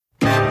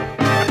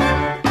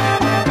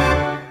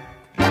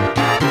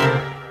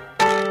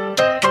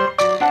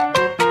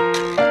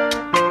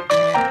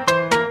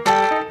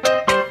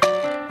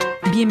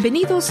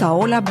Bienvenidos a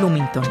Hola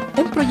Bloomington,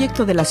 un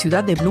proyecto de la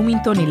ciudad de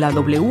Bloomington y la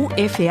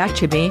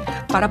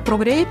WFHB para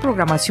proveer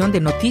programación de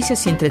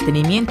noticias y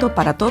entretenimiento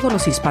para todos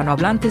los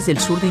hispanohablantes del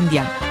sur de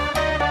Indiana.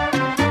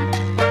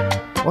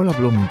 Hola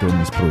Bloomington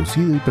es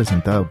producido y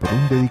presentado por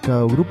un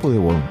dedicado grupo de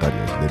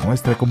voluntarios de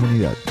nuestra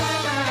comunidad.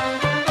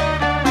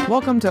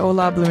 Welcome to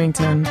Hola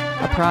Bloomington,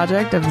 a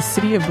project of the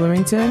City of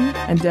Bloomington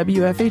and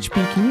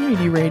WFHB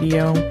Community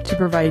Radio to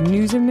provide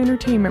news and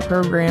entertainment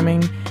programming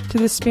to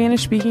the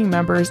Spanish-speaking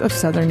members of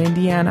Southern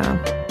Indiana.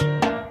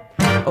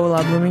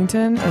 Hola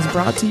Bloomington is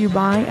brought to you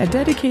by a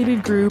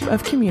dedicated group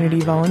of community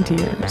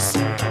volunteers.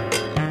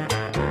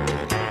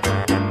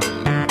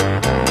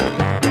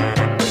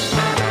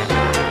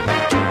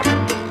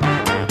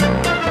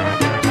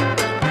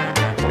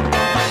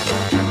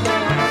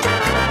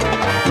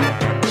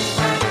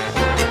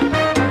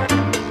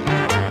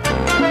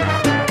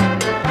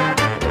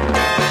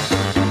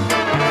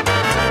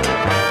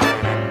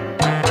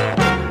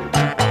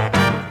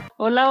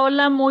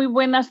 Hola, muy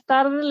buenas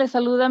tardes. Les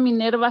saluda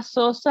Minerva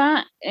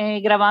Sosa,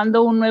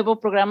 grabando un nuevo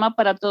programa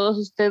para todos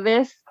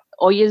ustedes.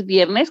 Hoy es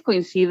viernes,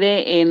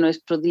 coincide en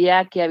nuestro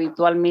día que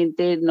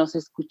habitualmente nos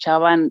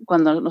escuchaban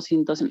cuando nos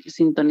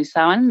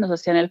sintonizaban, nos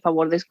hacían el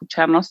favor de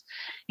escucharnos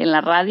en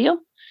la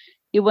radio.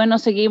 Y bueno,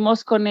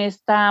 seguimos con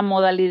esta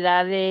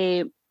modalidad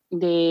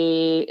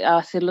de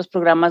hacer los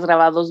programas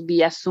grabados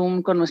vía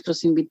Zoom con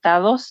nuestros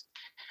invitados.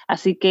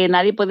 Así que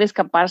nadie puede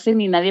escaparse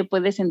ni nadie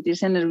puede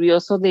sentirse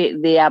nervioso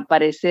de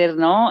aparecer,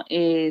 ¿no?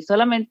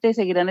 Solamente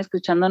seguirán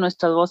escuchando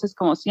nuestras voces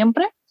como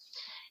siempre.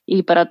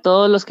 Y para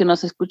todos los que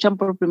nos escuchan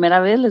por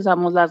primera vez, les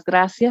damos las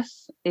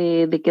gracias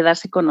de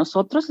quedarse con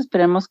nosotros.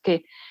 Esperemos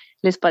que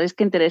les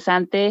parezca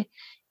interesante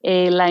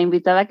la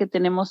invitada que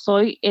tenemos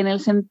hoy, en el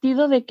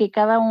sentido de que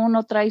cada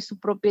uno trae su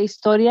propia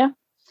historia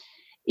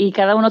y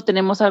cada uno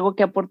tenemos algo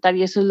que aportar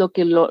y eso es lo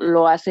que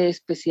lo hace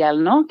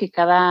especial, ¿no? Que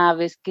cada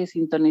vez que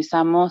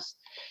sintonizamos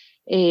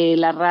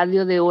la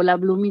radio de Hola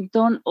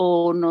Bloomington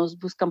o nos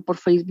buscan por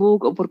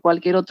Facebook o por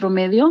cualquier otro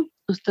medio,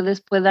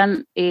 ustedes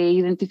puedan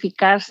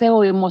identificarse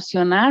o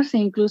emocionarse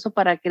incluso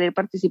para querer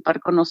participar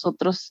con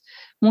nosotros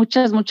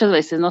muchas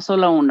veces, no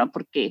solo una,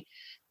 porque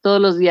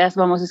todos los días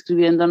vamos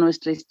escribiendo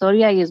nuestra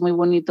historia y es muy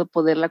bonito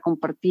poderla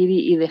compartir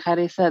y dejar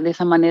de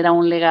esa manera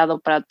un legado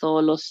para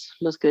todos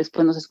los que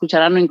después nos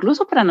escucharán o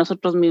incluso para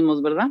nosotros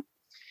mismos, ¿verdad?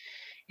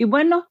 Y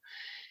bueno,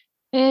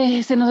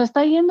 se nos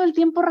está yendo el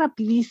tiempo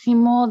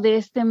rapidísimo de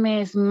este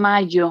mes,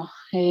 mayo.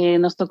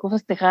 Nos tocó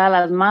festejar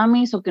a las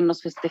mamis o que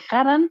nos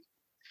festejaran.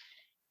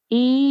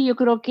 Y yo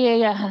creo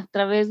que a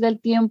través del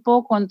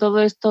tiempo, con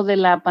todo esto de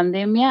la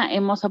pandemia,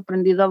 hemos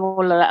aprendido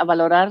a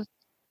valorar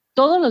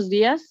todos los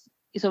días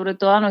y sobre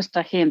todo a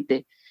nuestra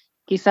gente.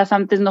 Quizás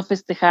antes no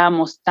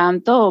festejábamos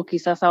tanto o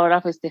quizás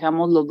ahora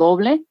festejamos lo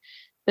doble,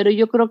 pero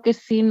yo creo que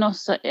sí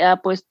nos ha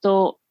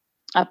puesto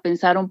a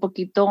pensar un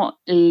poquito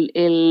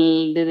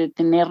el de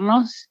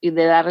detenernos y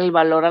de dar el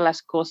valor a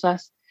las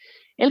cosas.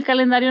 El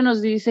calendario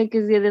nos dice que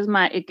es día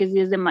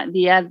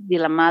de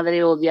la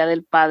madre o día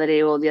del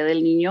padre o día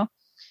del niño,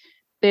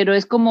 pero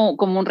es como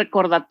un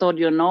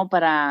recordatorio, ¿no?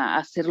 Para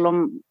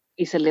hacerlo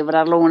y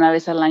celebrarlo una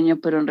vez al año,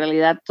 pero en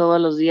realidad todos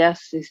los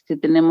días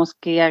tenemos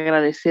que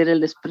agradecer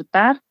el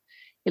despertar,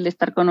 el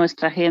estar con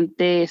nuestra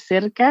gente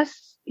cerca.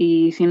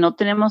 Y si no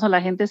tenemos a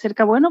la gente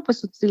cerca, bueno,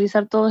 pues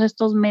utilizar todos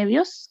estos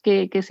medios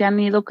que se han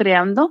ido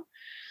creando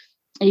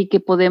y que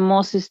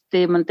podemos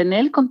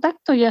mantener el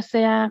contacto, ya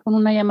sea con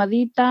una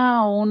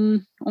llamadita o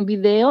un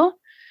video,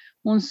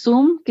 un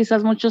Zoom.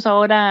 Quizás muchos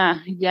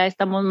ahora ya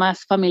estamos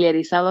más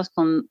familiarizados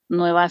con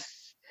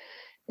nuevas,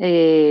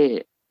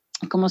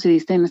 ¿cómo se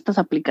dice? En estas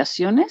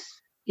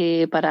aplicaciones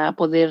para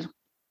poder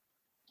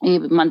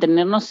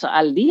mantenernos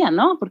al día,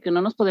 ¿no? Porque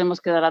no nos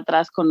podemos quedar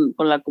atrás con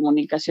la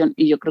comunicación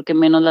y yo creo que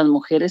menos las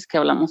mujeres que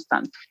hablamos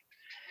tanto.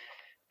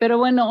 Pero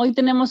bueno, hoy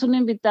tenemos una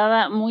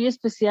invitada muy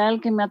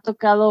especial que me ha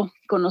tocado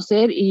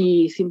conocer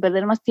y sin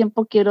perder más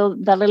tiempo quiero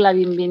darle la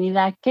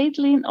bienvenida a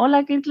Caitlin.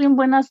 Hola Caitlin,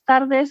 buenas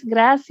tardes.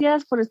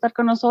 Gracias por estar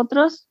con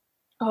nosotros.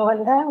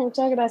 Hola,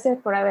 muchas gracias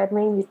por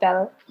haberme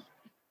invitado.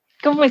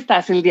 ¿Cómo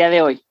estás el día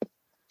de hoy?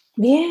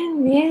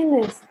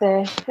 Bien,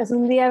 es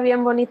un día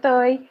bien bonito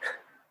hoy.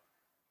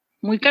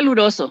 Muy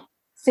caluroso.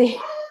 Sí,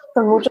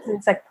 con muchos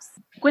insectos.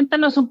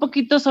 Cuéntanos un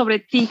poquito sobre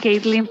ti,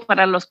 Caitlin,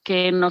 para los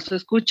que nos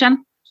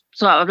escuchan,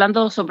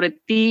 hablando sobre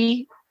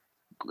ti.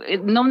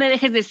 No me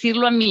dejes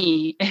decirlo a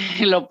mí,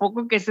 lo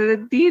poco que sé de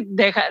ti,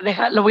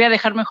 lo voy a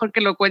dejar mejor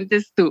que lo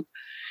cuentes tú.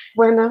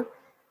 Bueno,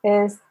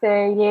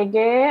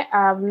 llegué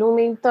a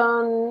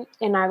Bloomington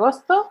en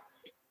agosto.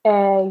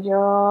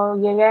 Yo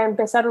llegué a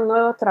empezar un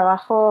nuevo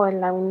trabajo en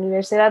la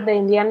Universidad de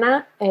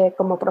Indiana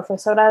como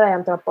profesora de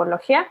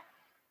antropología.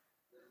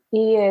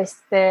 Y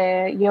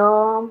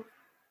yo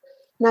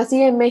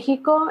nací en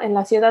México, en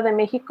la Ciudad de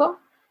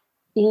México,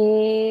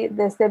 y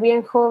desde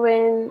bien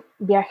joven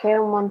viajé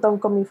un montón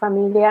con mi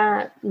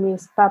familia.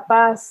 Mis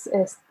papás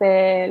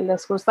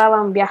les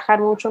gustaban viajar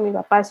mucho. Mi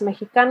papá es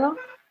mexicano,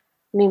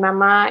 mi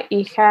mamá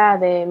hija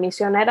de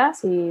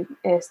misioneras y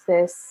es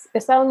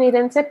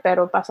estadounidense,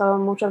 pero pasó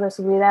mucho de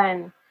su vida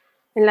en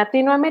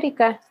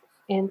Latinoamérica.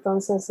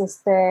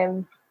 Entonces,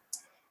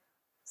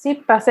 sí,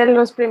 pasé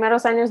los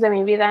primeros años de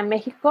mi vida en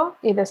México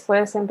y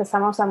después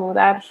empezamos a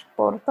mudar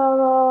por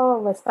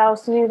todo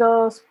Estados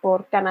Unidos,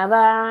 por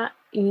Canadá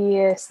y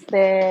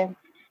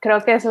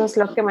creo que eso es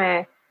lo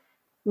que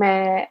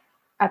me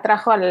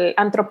atrajo a la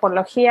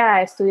antropología,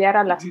 a estudiar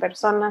a las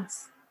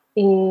personas.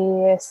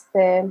 Y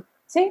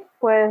sí,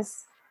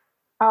 pues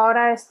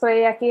ahora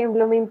estoy aquí en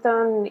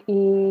Bloomington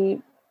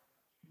y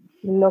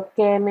lo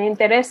que me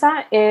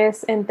interesa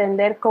es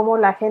entender cómo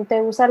la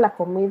gente usa la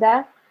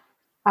comida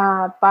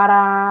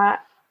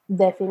para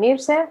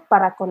definirse,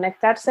 para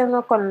conectarse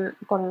uno con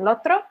el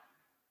otro.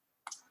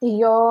 Y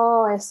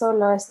yo eso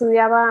lo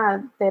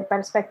estudiaba de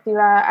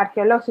perspectiva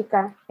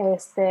arqueológica,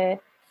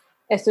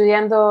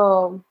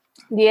 estudiando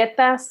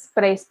dietas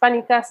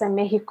prehispánicas en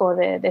México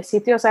de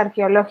sitios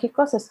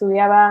arqueológicos,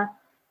 estudiaba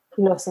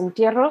los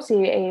entierros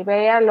y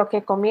veía lo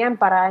que comían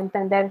para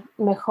entender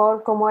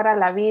mejor cómo era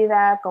la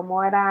vida,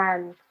 cómo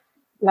eran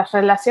las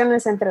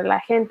relaciones entre la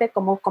gente,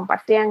 cómo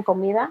compartían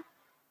comida.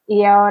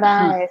 Y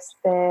ahora,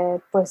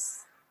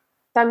 pues,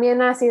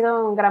 también ha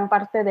sido una gran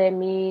parte de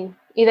mi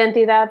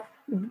identidad,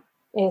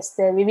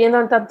 viviendo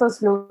en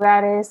tantos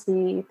lugares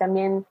y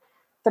también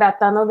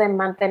tratando de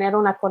mantener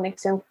una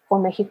conexión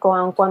con México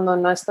aun cuando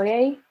no estoy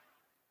ahí.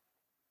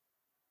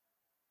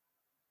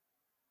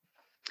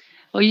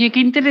 Oye,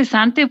 qué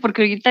interesante,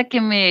 porque ahorita que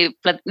me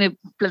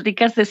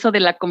platicas eso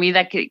de la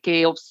comida,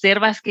 que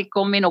observas qué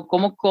comen o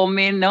cómo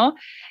comen, ¿no?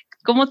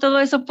 Cómo todo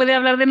eso puede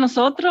hablar de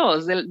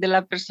nosotros, de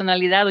la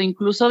personalidad o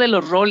incluso de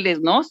los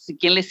roles, ¿no? Si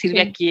quién le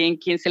sirve a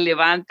quién se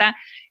levanta.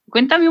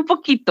 Cuéntame un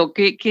poquito,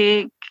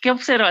 ¿qué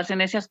observas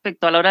en ese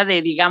aspecto a la hora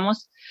de,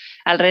 digamos,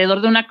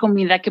 alrededor de una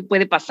comida, qué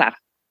puede pasar?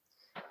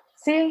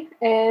 Sí,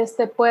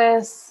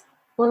 pues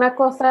una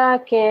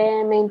cosa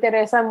que me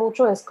interesa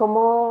mucho es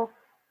cómo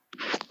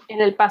en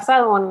el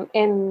pasado,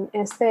 en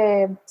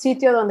este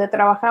sitio donde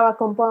trabajaba,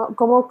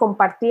 cómo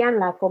compartían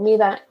la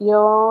comida.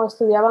 Yo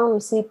estudiaba en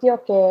un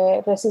sitio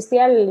que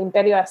resistía al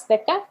Imperio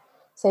Azteca,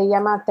 se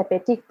llama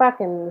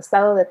Tepeticpac, en el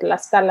estado de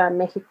Tlaxcala,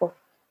 México.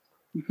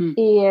 Uh-huh.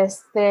 Y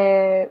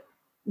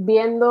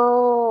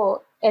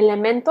viendo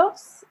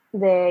elementos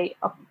de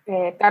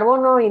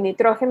carbono y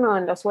nitrógeno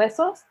en los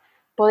huesos,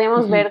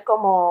 podíamos uh-huh. ver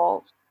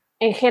como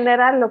en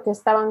general lo que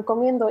estaban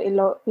comiendo, y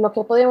lo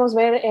que podíamos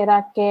ver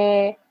era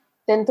que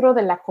dentro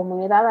de la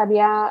comunidad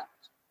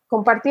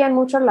compartían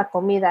mucho la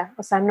comida,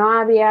 o sea, no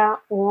había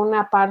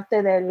una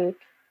parte del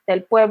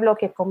pueblo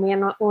que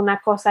comían una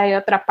cosa y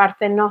otra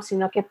parte no,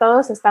 sino que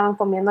todos estaban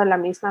comiendo la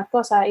misma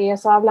cosa, y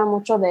eso habla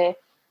mucho de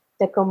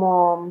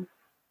como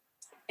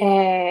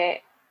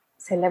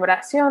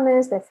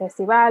celebraciones, de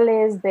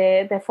festivales,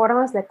 de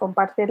formas de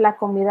compartir la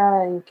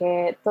comida en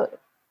que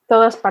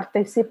todos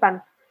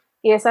participan,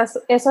 y eso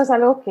es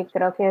algo que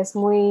creo que es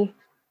muy,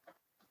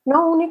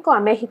 no único a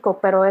México,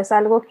 pero es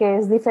algo que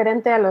es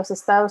diferente a los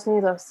Estados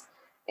Unidos.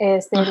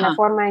 La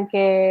forma en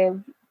que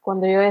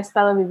cuando yo he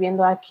estado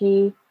viviendo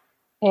aquí,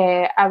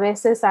 a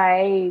veces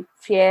hay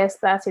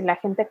fiestas y la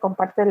gente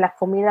comparte la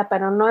comida,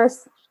 pero no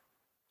es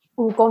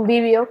un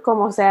convivio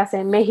como se hace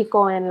en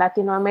México, en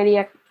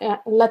Latinoamérica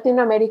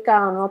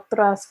o en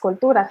otras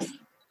culturas.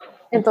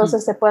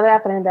 Entonces se puede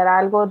aprender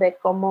algo de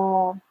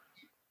cómo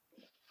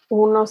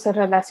uno se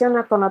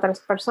relaciona con otras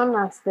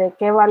personas, de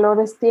qué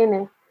valores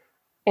tiene.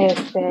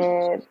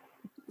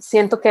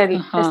 Siento que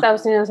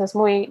Estados Unidos es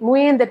muy,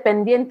 muy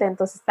independiente,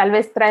 entonces tal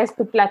vez traes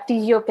tu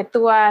platillo que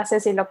tú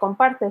haces y lo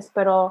compartes,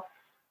 pero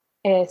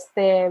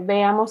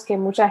veamos que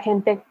mucha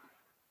gente,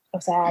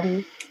 o sea,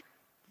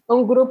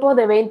 un grupo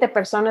de 20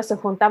 personas se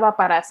juntaba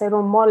para hacer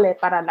un mole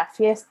para la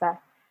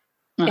fiesta.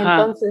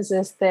 Entonces,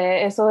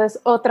 eso es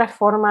otra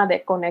forma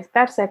de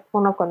conectarse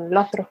uno con el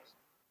otro.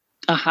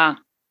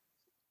 Ajá.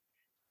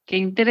 Qué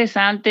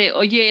interesante.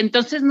 Oye,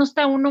 entonces no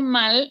está uno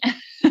mal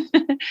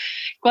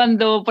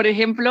cuando, por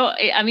ejemplo,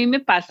 a mí me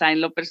pasa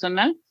en lo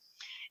personal,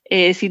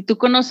 si tú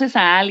conoces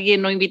a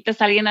alguien o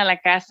invitas a alguien a la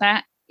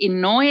casa y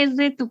no es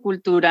de tu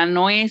cultura,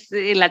 no es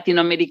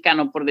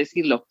latinoamericano, por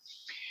decirlo,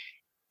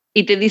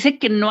 y te dice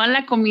que no a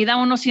la comida,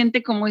 uno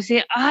siente como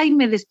ese, ay,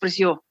 me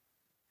despreció.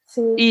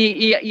 Sí.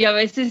 Y a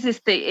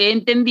veces he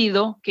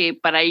entendido que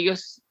para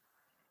ellos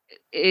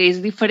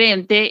es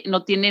diferente,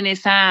 no tienen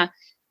esa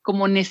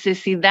como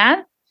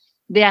necesidad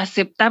de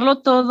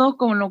aceptarlo todo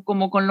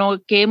como con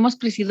lo que hemos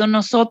crecido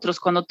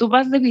nosotros. Cuando tú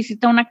vas de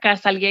visita a una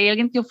casa y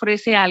alguien te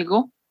ofrece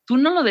algo, tú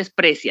no lo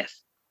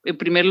desprecias, en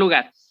primer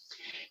lugar.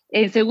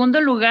 En segundo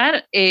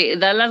lugar,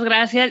 das las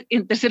gracias.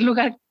 En tercer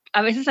lugar,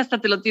 a veces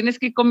hasta te lo tienes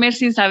que comer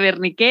sin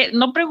saber ni qué.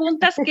 No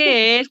preguntas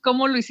qué es,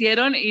 cómo lo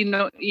hicieron,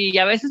 y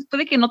a veces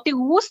puede que no te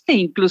guste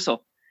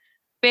incluso.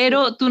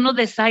 Pero tú no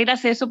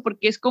desairas eso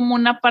porque es como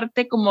una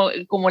parte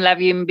como la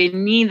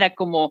bienvenida,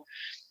 como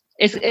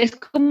es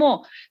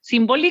como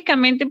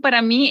simbólicamente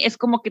para mí es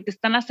como que te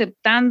están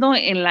aceptando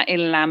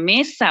en la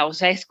mesa, o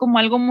sea, es como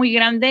algo muy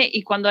grande,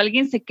 y cuando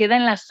alguien se queda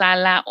en la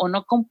sala o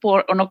no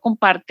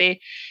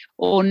comparte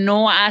o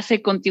no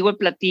hace contigo el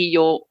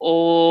platillo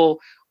o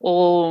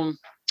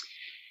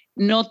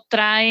no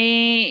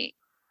trae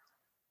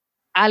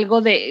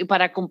algo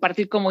para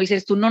compartir, como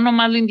dices tú, no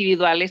nomás lo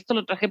individual, esto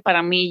lo traje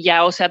para mí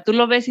ya, o sea, tú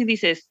lo ves y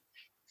dices,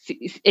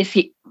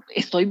 sí,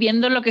 estoy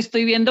viendo lo que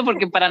estoy viendo,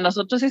 porque para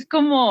nosotros es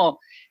como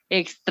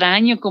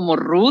extraño, como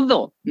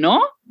rudo,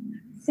 ¿no?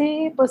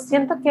 Sí, pues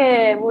siento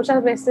que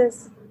muchas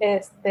veces,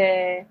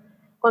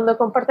 cuando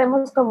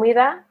compartimos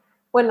comida,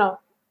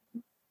 bueno,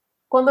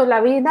 cuando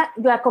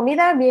la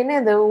comida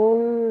viene de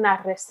una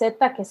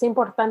receta que es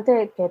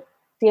importante, que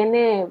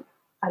tiene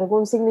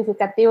algún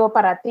significativo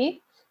para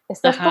ti,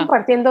 estás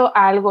compartiendo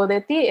algo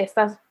de ti,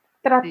 estás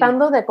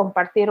tratando de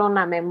compartir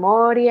una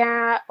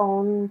memoria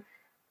o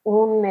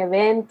un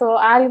evento,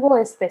 algo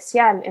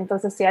especial.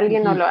 Entonces, si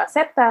alguien no lo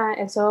acepta,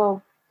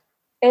 eso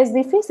es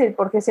difícil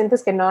porque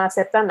sientes que no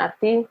aceptan a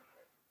ti.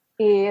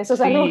 Y eso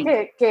es algo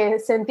que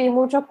sentí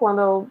mucho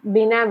cuando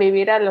vine a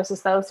vivir a los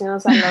Estados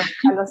Unidos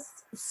a los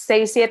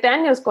 6, 7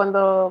 años,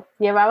 cuando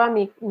llevaba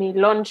mi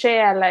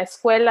lonche a la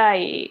escuela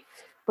y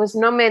pues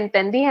no me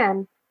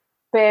entendían.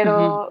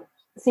 Pero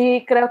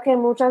sí creo que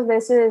muchas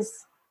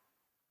veces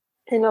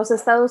en los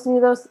Estados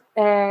Unidos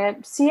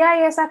sí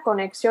hay esa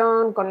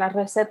conexión con las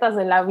recetas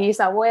de la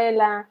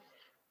bisabuela,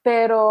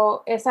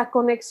 pero esa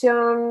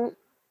conexión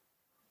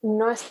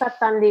no está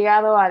tan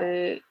ligado a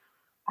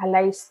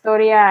la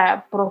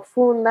historia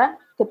profunda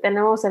que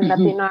tenemos en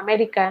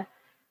Latinoamérica.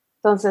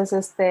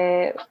 Entonces,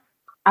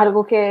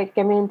 algo que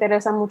me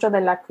interesa mucho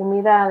de la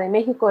comida de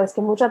México es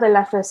que muchas de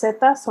las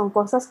recetas son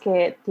cosas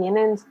que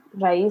tienen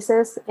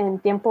raíces en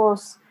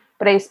tiempos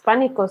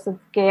prehispánicos,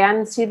 que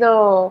han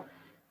sido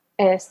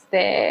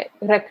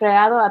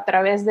recreado a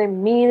través de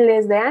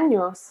miles de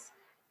años.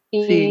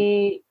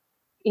 Y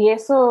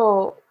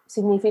eso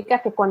significa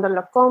que cuando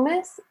lo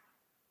comes,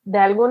 de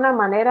alguna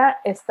manera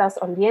estás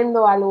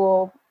oliendo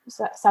algo,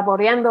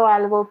 saboreando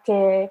algo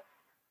que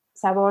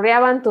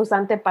saboreaban tus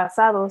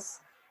antepasados.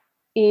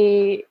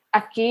 Y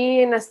aquí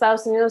en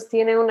Estados Unidos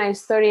tiene una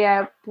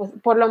historia, pues,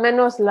 por lo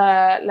menos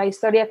la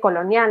historia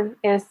colonial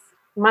es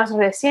más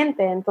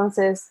reciente,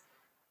 entonces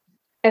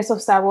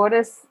esos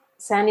sabores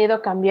se han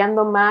ido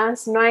cambiando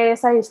más, no hay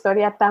esa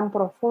historia tan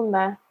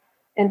profunda.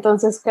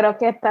 Entonces creo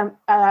que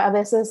a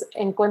veces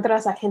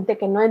encuentras a gente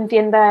que no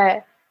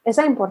entienda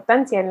esa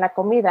importancia en la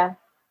comida.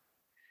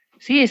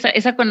 Sí,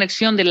 esa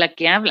conexión de la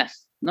que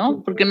hablas,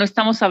 ¿no? Porque no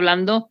estamos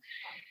hablando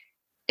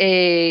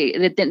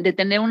de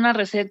tener una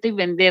receta y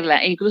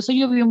venderla. E incluso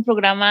yo vi un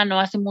programa no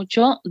hace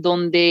mucho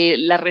donde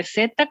la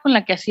receta con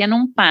la que hacían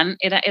un pan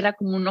era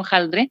como un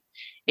hojaldre,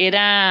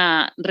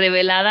 era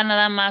revelada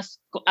nada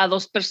más a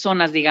 2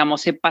 personas,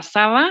 digamos. Se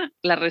pasaba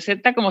la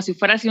receta como si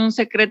fuera así un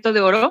secreto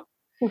de oro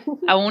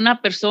a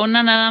una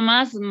persona nada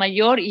más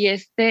mayor y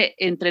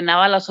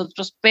entrenaba a los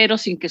otros, pero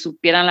sin que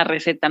supieran la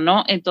receta,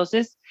 ¿no?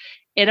 Entonces,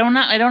 era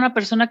una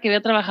persona que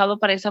había trabajado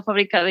para esa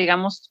fábrica,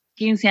 digamos,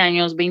 15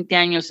 años, 20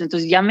 años,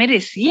 entonces ya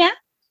merecía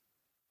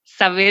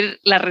saber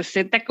la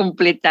receta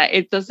completa.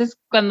 Entonces,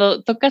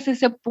 cuando tocas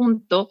ese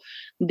punto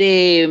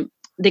de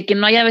que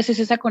no hay a veces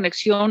esa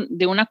conexión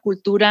de una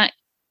cultura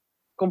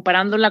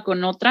comparándola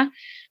con otra,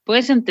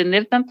 puedes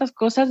entender tantas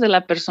cosas de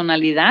la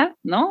personalidad,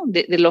 ¿no?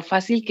 De lo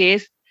fácil que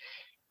es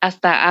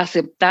hasta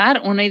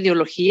aceptar una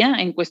ideología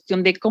en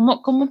cuestión de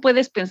cómo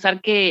puedes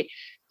pensar que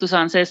tus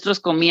ancestros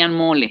comían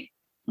mole,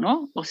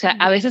 ¿no? O sea,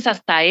 a veces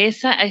hasta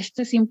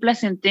esta simple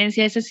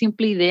sentencia, esa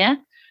simple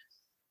idea,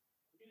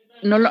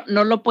 no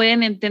lo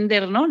pueden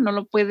entender, ¿no? No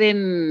lo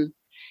pueden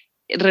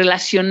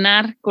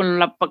relacionar con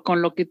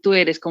lo que tú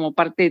eres como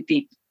parte de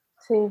ti.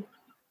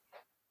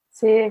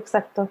 Sí,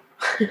 exacto.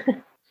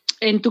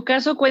 En tu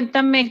caso,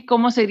 cuéntame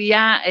cómo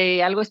sería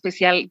algo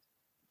especial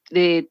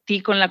de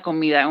ti con la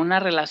comida, una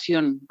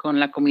relación con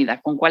la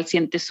comida, ¿con cuál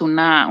sientes un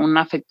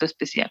afecto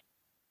especial?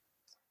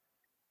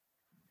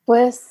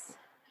 Pues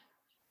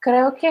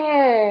creo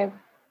que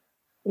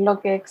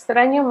lo que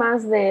extraño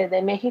más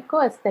de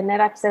México es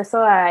tener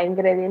acceso a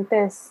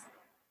ingredientes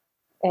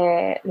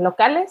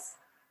locales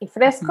y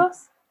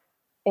frescos.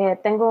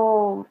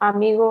 Tengo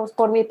amigos,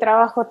 por mi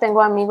trabajo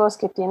tengo amigos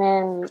que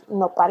tienen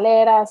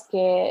nopaleras,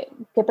 que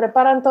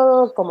preparan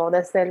todo como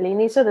desde el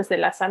inicio, desde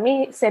la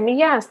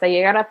semilla hasta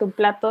llegar a tu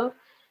plato.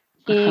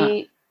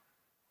 Y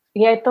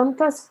hay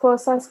tantas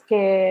cosas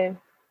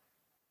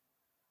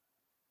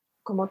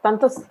como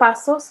tantos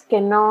pasos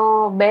que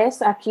no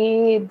ves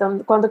aquí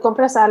cuando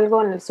compras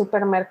algo en el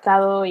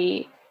supermercado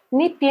y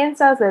ni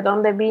piensas de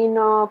dónde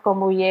vino,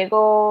 cómo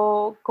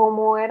llegó,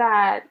 cómo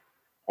era,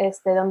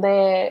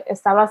 dónde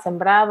estaba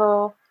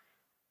sembrado,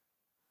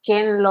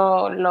 quién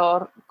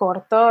lo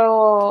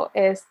cortó,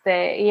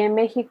 y en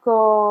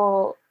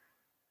México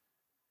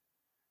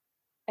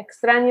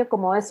extraño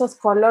como esos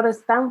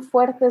colores tan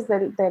fuertes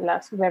de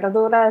las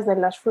verduras, de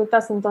las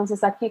frutas.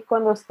 Entonces aquí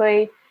cuando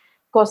estoy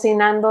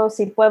cocinando,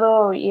 si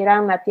puedo ir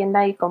a una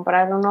tienda y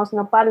comprar unos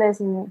nopales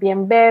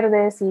bien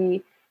verdes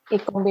y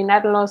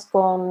combinarlos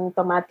con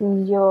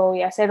tomatillo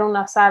y hacer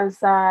una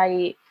salsa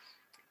y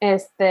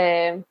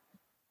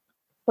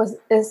pues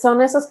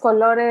son esos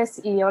colores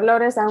y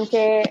olores,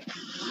 aunque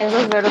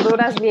esas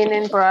verduras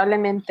vienen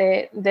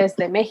probablemente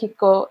desde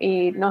México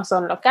y no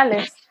son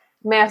locales,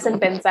 me hacen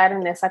pensar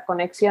en esa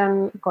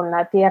conexión con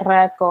la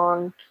tierra,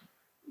 con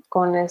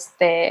con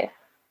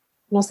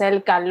no sé,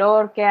 el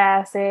calor que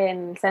hace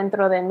en el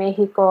centro de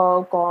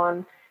México,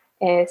 con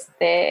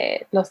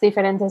los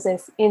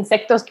diferentes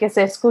insectos que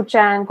se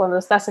escuchan cuando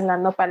estás en la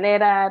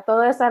nopalera,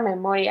 toda esa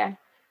memoria.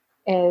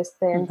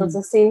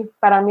 Entonces sí,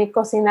 para mí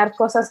cocinar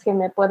cosas que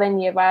me pueden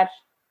llevar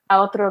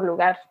a otro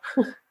lugar.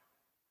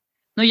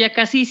 No, ya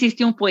casi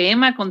hiciste un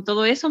poema con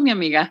todo eso, mi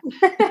amiga.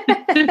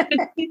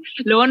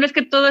 Lo bueno es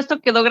que todo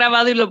esto quedó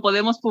grabado y lo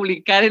podemos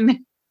publicar en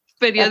el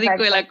periódico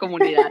Perfecto. De la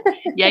comunidad.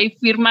 Y hay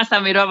firmas a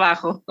mero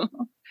abajo.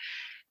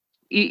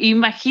 Y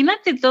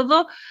imagínate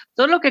todo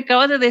lo que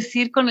acabas de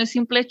decir con el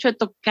simple hecho de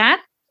tocar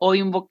o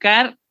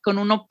invocar con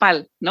un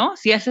nopal, ¿no?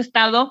 Si has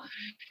estado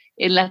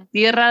en la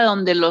tierra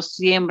donde los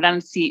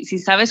siembran, si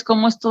sabes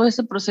cómo es todo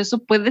ese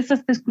proceso, puedes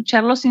hasta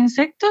escuchar los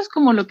insectos,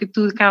 como lo que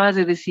tú acabas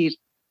de decir.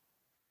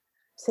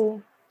 Sí.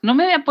 No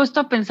me había puesto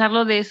a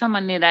pensarlo de esa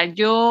manera.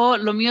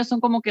 Lo mío son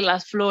como que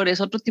las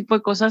flores, otro tipo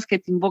de cosas que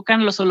te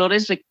invocan los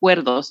olores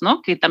recuerdos,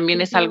 ¿no? Que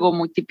también es algo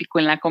muy típico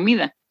en la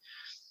comida.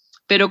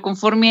 Pero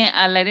conforme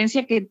a la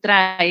herencia que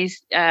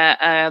traes,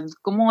 a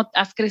cómo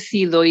has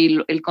crecido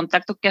y el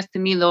contacto que has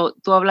tenido,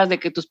 tú hablas de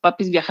que tus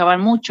papis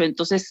viajaban mucho,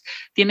 entonces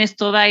tienes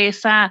toda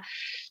esa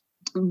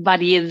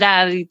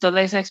variedad y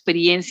toda esa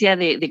experiencia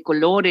de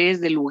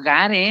colores, de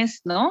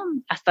lugares, ¿no?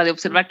 Hasta de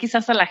observar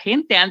quizás a la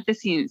gente antes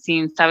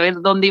sin saber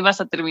dónde ibas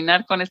a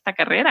terminar con esta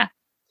carrera.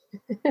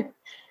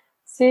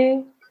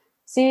 Sí,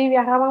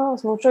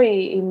 viajábamos mucho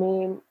y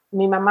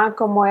mi mamá,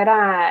 como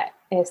era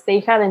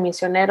hija de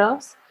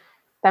misioneros,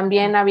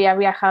 también había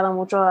viajado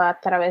mucho a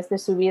través de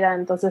su vida,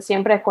 entonces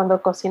siempre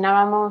cuando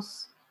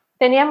cocinábamos,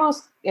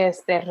 teníamos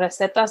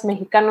recetas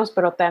mexicanas,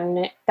 pero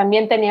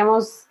también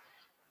teníamos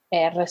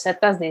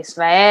recetas de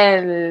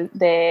Israel,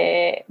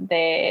 de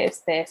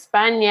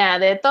España,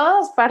 de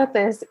todas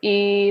partes,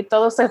 y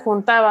todo se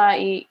juntaba.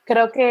 Y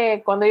creo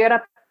que cuando yo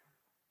era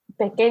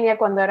pequeña,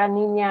 cuando era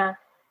niña,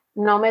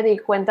 no me di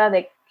cuenta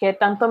de qué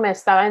tanto me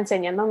estaba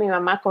enseñando mi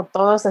mamá con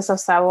todos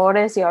esos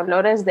sabores y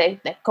olores de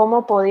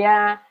cómo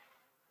podía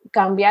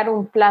cambiar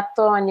un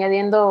plato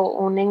añadiendo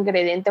un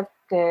ingrediente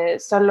que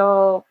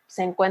solo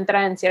se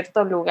encuentra en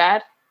cierto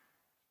lugar.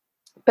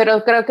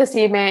 Pero creo que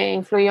sí me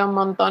influyó un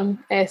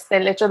montón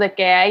el hecho de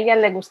que a ella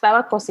le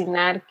gustaba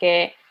cocinar,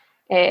 que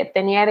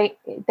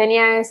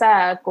tenía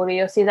esa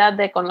curiosidad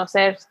de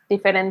conocer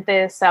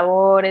diferentes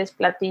sabores,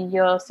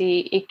 platillos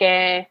y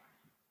que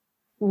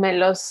me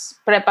los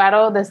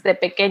preparó desde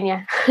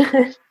pequeña.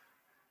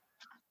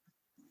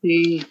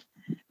 Sí.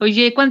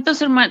 Oye,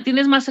 ¿cuántos hermanos?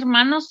 ¿Tienes más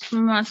hermanos,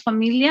 más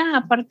familia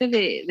aparte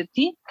de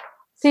ti?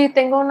 Sí,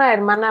 tengo una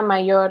hermana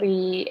mayor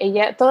y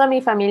toda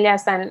mi familia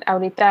está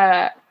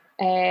ahorita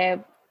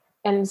en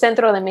el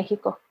centro de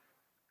México.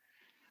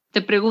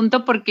 Te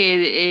pregunto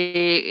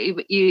porque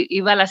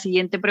iba la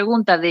siguiente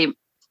pregunta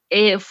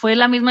 ¿fue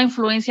la misma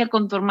influencia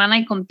con tu hermana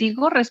y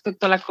contigo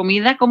respecto a la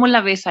comida? ¿Cómo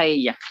la ves a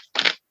ella?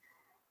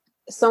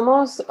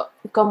 Somos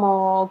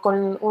como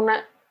con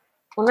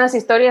unas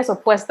historias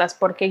opuestas,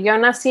 porque yo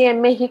nací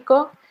en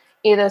México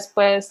y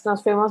después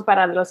nos fuimos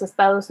para los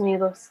Estados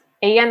Unidos.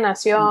 Ella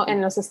nació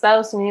en los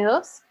Estados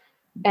Unidos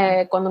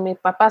cuando mis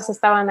papás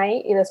estaban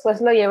ahí y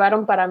después lo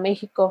llevaron para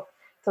México.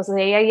 Entonces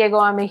ella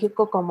llegó a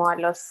México como a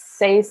los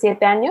 6,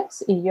 7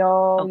 años y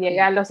yo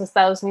llegué a los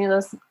Estados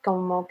Unidos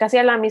como casi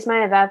a la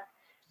misma edad.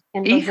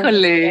 Entonces,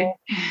 ¡híjole!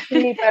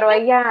 Sí, pero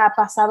ella ha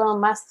pasado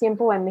más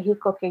tiempo en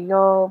México que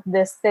yo.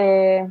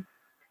 Desde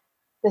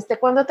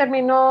cuando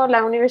terminó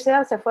la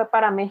universidad se fue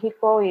para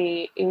México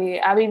y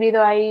ha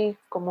vivido ahí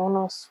como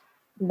unos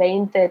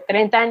 20,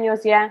 30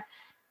 años ya.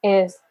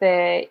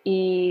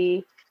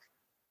 Y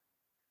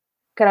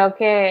creo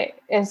que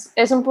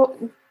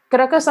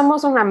creo que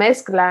somos una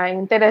mezcla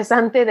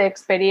interesante de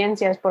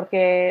experiencias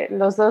porque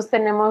los dos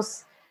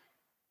tenemos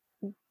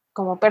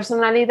como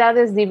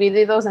personalidades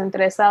divididos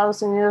entre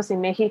Estados Unidos y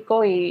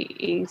México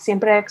y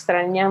siempre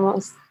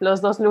extrañamos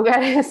los dos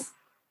lugares.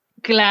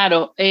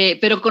 Claro,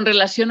 pero con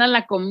relación a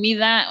la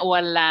comida o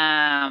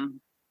a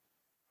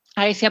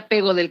ese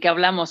apego del que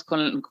hablamos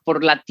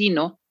por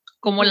latino,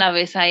 ¿cómo la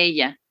ves a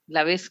ella?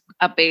 ¿La ves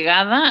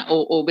apegada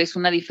o ves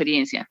una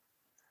diferencia?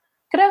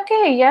 Creo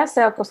que ella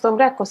se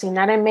acostumbra a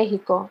cocinar en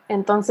México,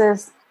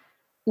 entonces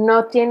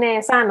no tiene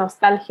esa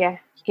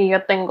nostalgia que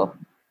yo tengo,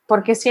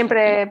 porque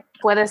siempre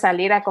puede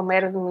salir a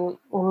comer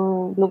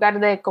un lugar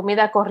de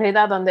comida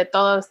corrida donde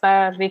todo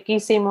está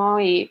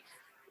riquísimo y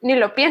ni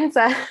lo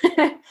piensa.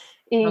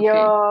 Y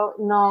yo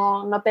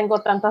no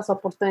tengo tantas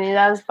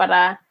oportunidades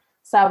para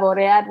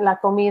saborear la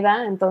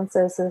comida,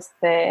 entonces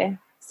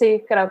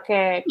sí, creo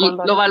que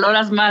lo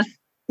valoras más.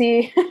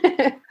 Sí.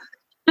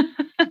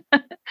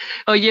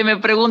 Oye, me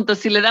pregunto,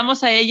 si le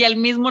damos a ella el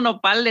mismo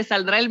nopal, ¿le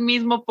saldrá el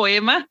mismo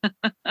poema?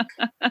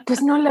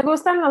 Pues no le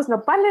gustan los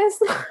nopales.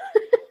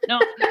 No,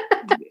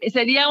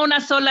 sería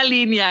una sola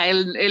línea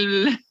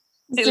el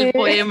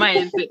poema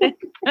ese.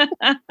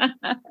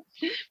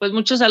 Pues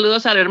muchos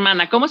saludos a la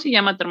hermana. ¿Cómo se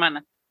llama tu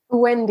hermana?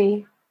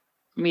 Wendy.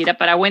 Mira,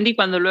 para Wendy,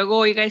 cuando luego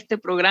oiga este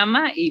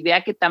programa y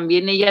vea que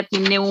también ella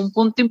tiene un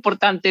punto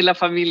importante en la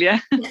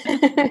familia.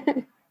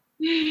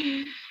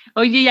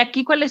 Oye, ¿y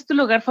aquí cuál es tu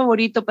lugar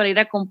favorito para ir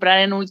a comprar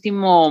en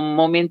último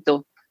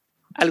momento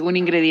algún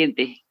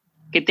ingrediente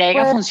que te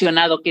haya Pues,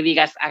 funcionado, que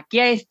digas, aquí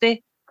a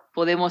este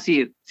podemos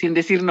ir, sin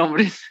decir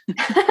nombres?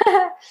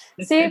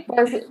 sí,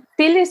 pues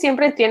Philly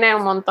siempre tiene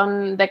un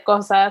montón de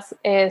cosas,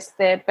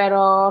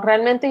 pero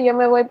realmente yo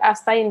me voy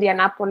hasta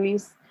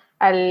Indianápolis,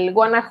 al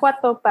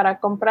Guanajuato, para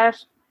comprar,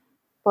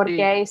 porque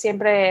Sí. ahí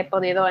siempre he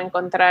podido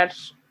encontrar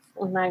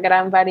una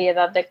gran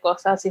variedad de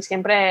cosas y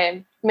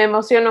siempre me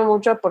emociono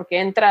mucho porque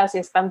entras y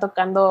están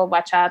tocando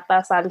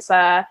bachata,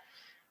 salsa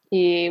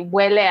y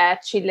huele a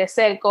chile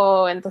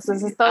seco,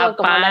 entonces es todo A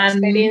como la pan.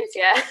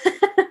 experiencia.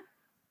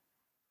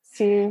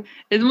 Sí.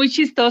 Es muy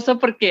chistoso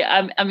porque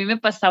a mí me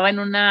pasaba en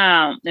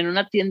una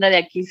tienda de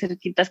aquí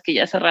cerquitas que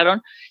ya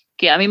cerraron,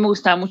 que a mí me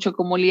gustaba mucho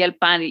cómo olía el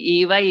pan,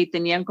 y iba y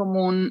tenían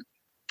como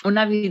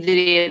una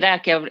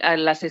vidriera que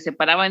se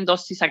separaba en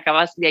dos y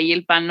sacabas de ahí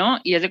el pan, ¿no?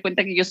 Y haz de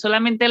cuenta que yo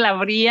solamente la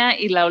abría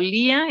y la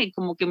olía y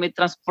como que me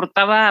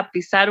transportaba a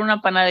pisar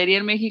una panadería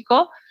en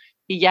México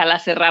y ya la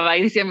cerraba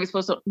y decía a mi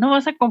esposo, ¿no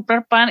vas a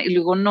comprar pan? Y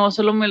luego, no,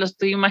 solo me lo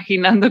estoy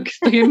imaginando que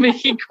estoy en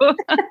México.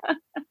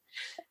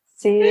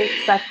 Sí,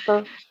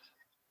 exacto.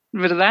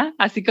 ¿Verdad?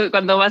 Así que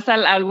cuando vas a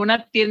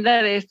alguna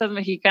tienda de estas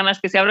mexicanas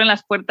que se abren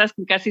las puertas,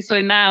 casi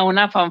suena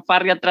una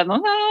fanfarria atrás, ¿no?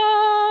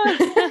 ¡Ah!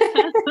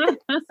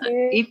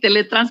 Y Sí.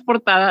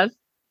 teletransportadas.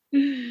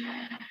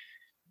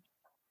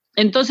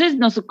 Entonces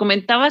nos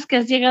comentabas que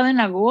has llegado en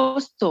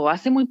agosto,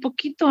 hace muy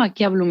poquito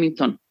aquí a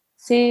Bloomington.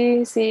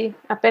 Sí, sí,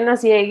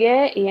 apenas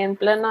llegué y en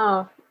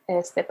pleno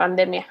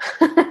pandemia.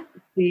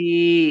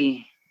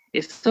 Sí,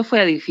 esto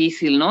fue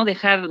difícil, ¿no?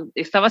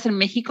 ¿Estabas en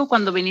México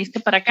cuando viniste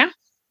para acá?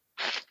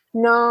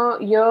 No,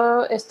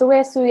 yo estuve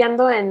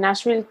estudiando en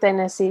Nashville,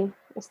 Tennessee,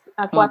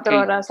 a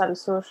 4 horas al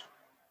sur.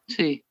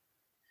 Sí,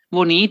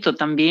 bonito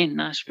también,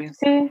 Nashville.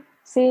 Sí,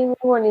 sí, muy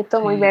bonito,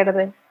 muy Sí.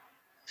 verde.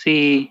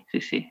 Sí,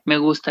 me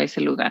gusta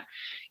ese lugar.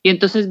 Y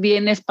entonces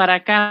vienes para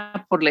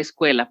acá por la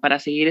escuela, para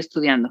seguir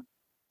estudiando.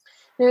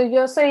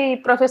 Yo soy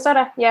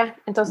profesora ya,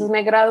 entonces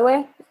me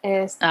gradué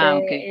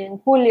Ok. en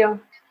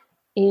julio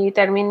y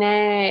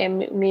terminé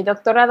mi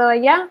doctorado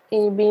allá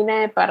y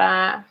vine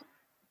para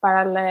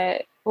la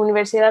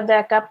universidad de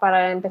acá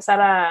para empezar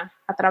a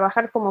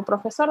trabajar como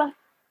profesora.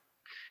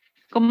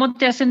 ¿Cómo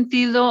te has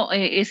sentido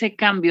ese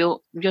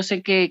cambio? Yo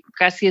sé que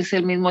casi es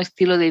el mismo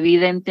estilo de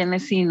vida en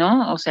Tennessee,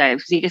 ¿no? O sea,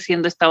 sigue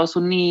siendo Estados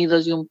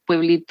Unidos y un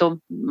pueblito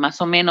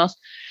más o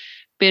menos,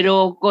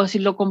 pero si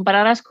lo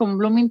compararas con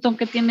Bloomington,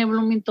 ¿qué tiene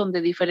Bloomington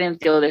de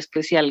diferente o de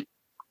especial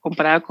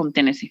comparado con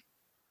Tennessee?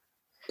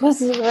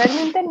 Pues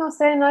realmente no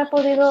sé, no he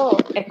podido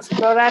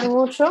explorar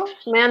mucho.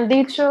 Me han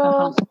dicho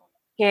Ajá.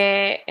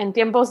 que en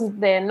tiempos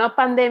de no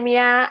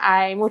pandemia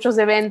hay muchos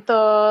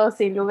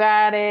eventos y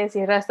lugares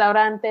y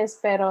restaurantes,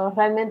 pero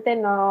realmente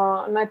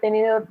no he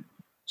tenido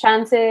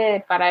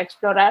chance para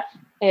explorar.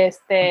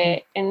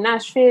 En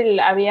Nashville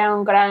había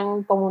una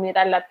gran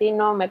comunidad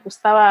latino, me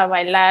gustaba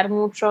bailar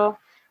mucho,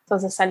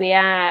 entonces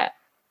salía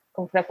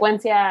con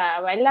frecuencia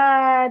a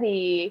bailar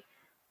y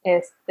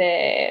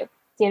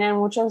tienen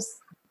muchos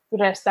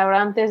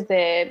restaurantes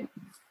de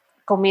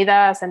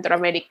comida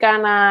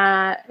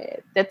centroamericana,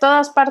 de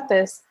todas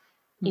partes.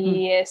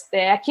 Y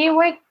aquí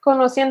voy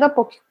conociendo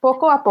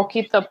poco a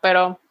poquito,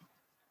 pero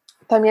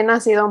también ha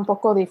sido un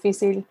poco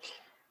difícil.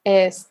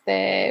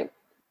 Sí,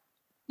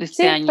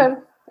 Año.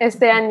 pero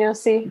este año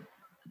sí.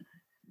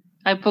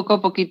 Ahí poco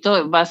a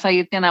poquito vas a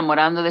irte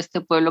enamorando de este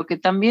pueblo que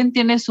también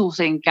tiene sus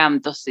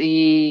encantos,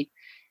 y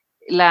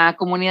la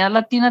comunidad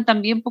latina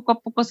también poco a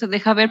poco se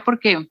deja ver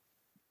porque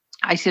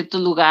hay ciertos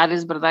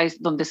lugares, ¿verdad?,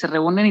 donde se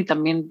reúnen y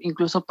también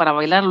incluso para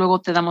bailar.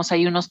 Luego te damos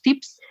ahí unos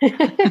tips.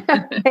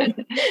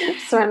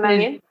 Suena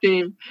bien.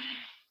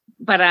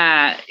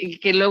 Para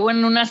que luego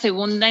en una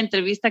segunda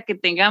entrevista que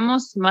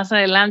tengamos más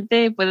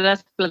adelante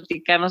puedas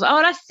platicarnos.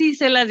 Ahora sí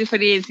sé las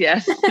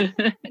diferencias.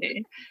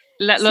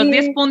 Los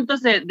 10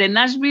 puntos de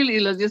Nashville y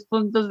los 10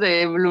 puntos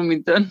de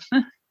Bloomington.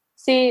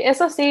 Sí,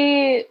 eso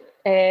sí,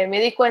 me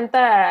di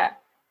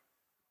cuenta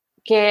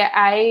que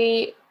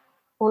hay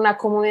una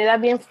comunidad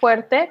bien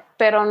fuerte,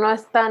 pero no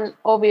es tan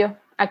obvio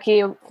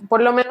aquí,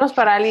 por lo menos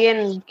para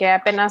alguien que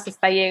apenas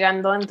está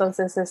llegando.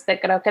 Entonces,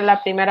 creo que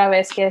la primera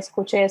vez que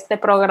escuché este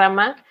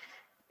programa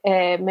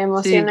me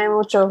emocioné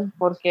mucho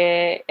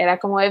porque era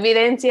como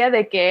evidencia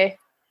de que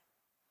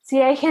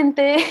sí hay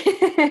gente.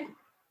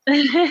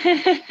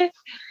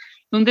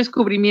 Un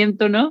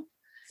descubrimiento, ¿no?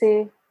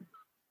 Sí.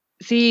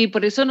 Sí,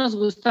 por eso nos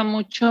gusta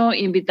mucho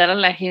invitar a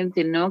la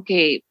gente, ¿no?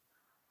 Que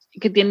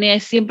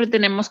siempre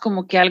tenemos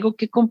como que algo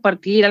que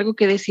compartir, algo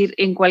que decir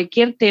en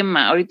cualquier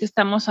tema. Ahorita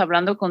estamos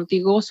hablando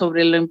contigo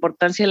sobre la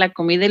importancia de la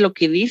comida y lo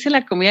que dice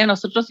la comida de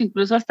nosotros,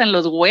 incluso hasta en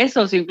los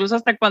huesos, incluso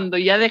hasta cuando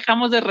ya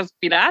dejamos de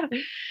respirar.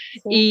 Sí.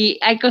 Y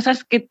hay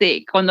cosas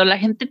que cuando la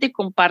gente te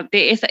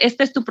comparte,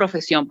 esta es tu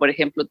profesión, por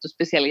ejemplo, tu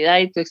especialidad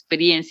y tu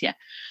experiencia,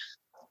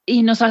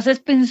 y nos haces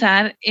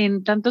pensar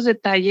en tantos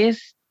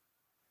detalles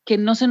que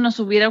no se nos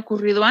hubiera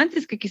ocurrido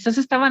antes, que quizás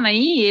estaban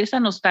ahí, esa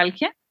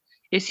nostalgia,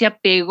 ese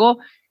apego,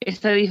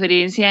 esta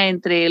diferencia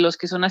entre los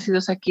que son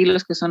nacidos aquí y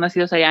los que son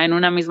nacidos allá en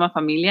una misma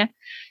familia,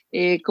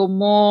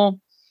 cómo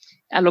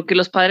a lo que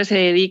los padres se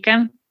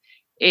dedican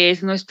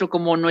es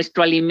como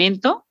nuestro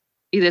alimento,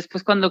 y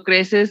después cuando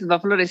creces va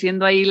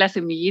floreciendo ahí la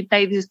semillita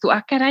y dices tú,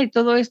 caray,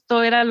 todo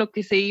esto era lo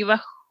que se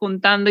iba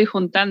juntando y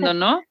juntando,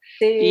 ¿no?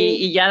 Sí.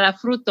 Y ya da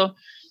fruto.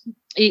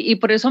 Y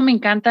por eso me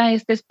encanta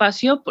este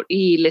espacio,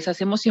 y les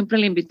hacemos siempre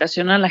la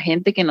invitación a la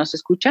gente que nos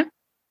escucha,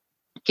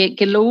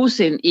 que lo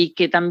usen y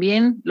que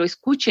también lo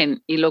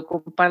escuchen y lo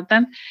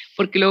compartan,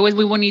 porque luego es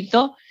muy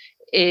bonito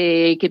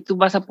que tú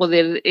vas a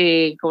poder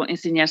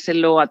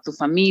enseñárselo a tu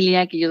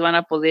familia, que ellos van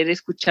a poder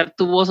escuchar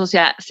tu voz, o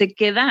sea, se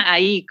queda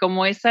ahí,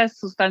 como esas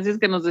sustancias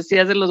que nos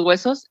decías de los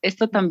huesos,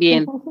 esto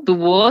también, tu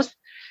voz,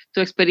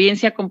 tu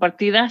experiencia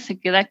compartida se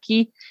queda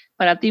aquí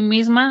para ti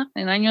misma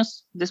en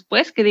años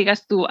después, que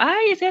digas tú,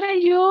 ay, ese era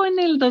yo en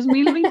el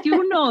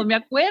 2021, me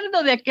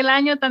acuerdo de aquel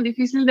año tan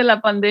difícil de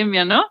la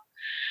pandemia, ¿no?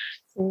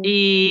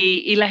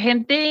 Sí. Y la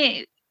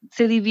gente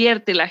se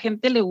divierte, la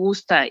gente le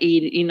gusta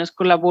y nos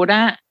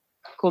colabora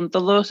con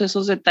todos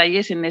esos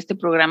detalles en este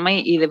programa,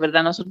 y de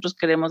verdad nosotros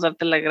queremos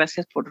darte las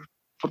gracias por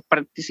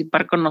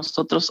participar con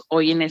nosotros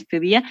hoy en este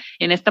día,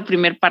 en esta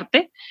primer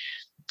parte.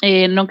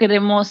 No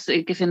queremos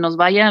que se nos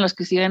vayan los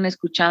que sigan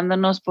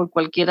escuchándonos por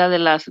cualquiera de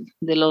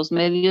los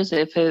medios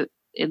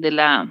de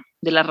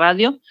la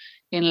radio,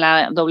 en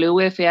la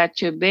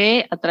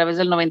WFHB a través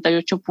del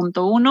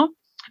 98.1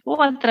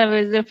 o a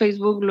través de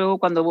Facebook luego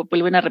cuando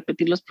vuelven a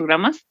repetir los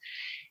programas.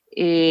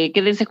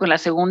 Quédense con la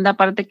segunda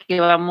parte que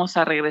vamos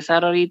a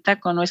regresar ahorita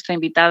con nuestra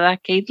invitada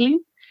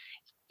Caitlin,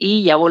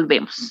 y ya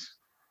volvemos.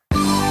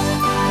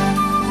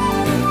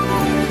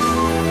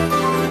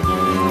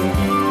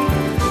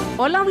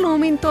 Hola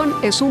Bloomington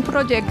es un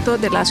proyecto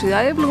de la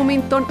ciudad de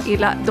Bloomington y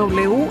la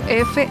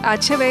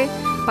WFHB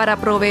para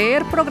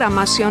proveer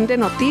programación de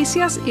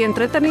noticias y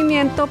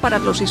entretenimiento para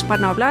los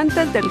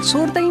hispanohablantes del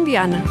sur de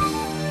Indiana.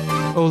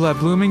 Hola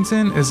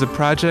Bloomington is a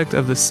project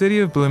of the City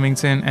of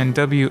Bloomington and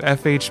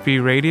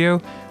WFHB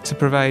Radio to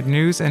provide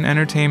news and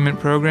entertainment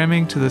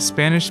programming to the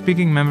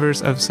Spanish-speaking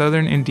members of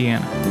Southern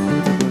Indiana.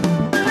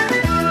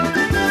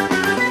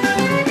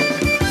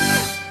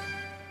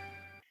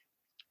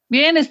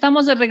 Bien,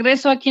 estamos de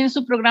regreso aquí en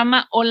su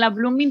programa Hola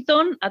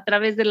Bloomington a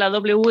través de la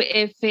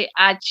WFHB,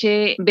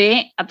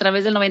 a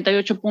través del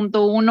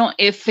 98.1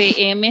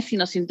 FM si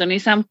nos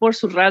sintonizan por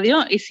su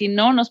radio, y si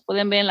no, nos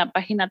pueden ver en la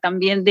página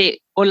también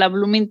de Hola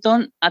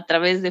Bloomington a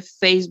través de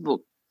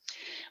Facebook.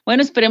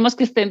 Bueno, esperemos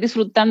que estén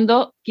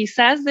disfrutando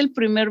quizás del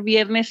primer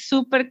viernes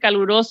súper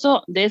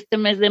caluroso de este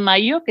mes de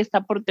mayo que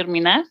está por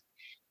terminar.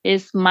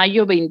 Es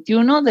mayo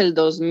 21 del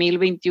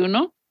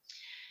 2021.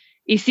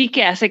 Y sí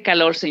que hace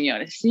calor,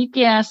 señores, sí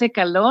que hace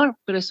calor,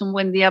 pero es un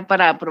buen día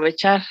para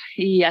aprovechar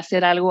y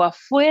hacer algo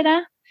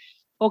afuera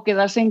o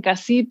quedarse en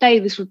casita y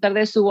disfrutar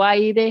de su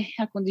aire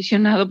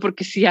acondicionado,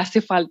 porque sí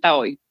hace falta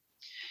hoy.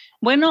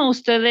 Bueno,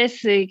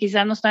 ustedes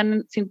quizás nos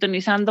están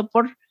sintonizando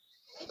por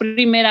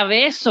primera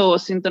vez o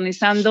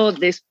sintonizando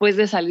después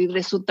de salir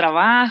de su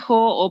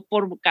trabajo o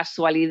por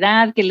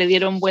casualidad que le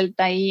dieron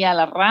vuelta ahí a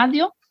la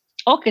radio,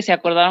 o que se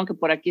acordaron que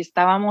por aquí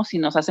estábamos y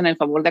nos hacen el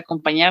favor de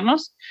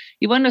acompañarnos.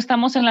 Y bueno,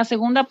 estamos en la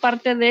segunda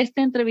parte de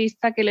esta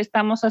entrevista que le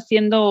estamos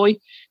haciendo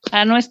hoy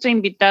a nuestra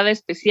invitada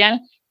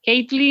especial,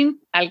 Caitlin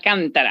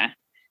Alcántara.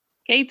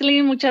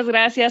 Caitlin, muchas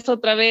gracias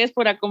otra vez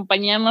por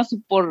acompañarnos y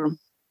por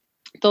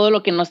todo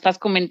lo que nos estás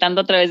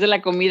comentando a través de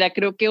la comida.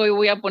 Creo que hoy me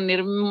voy a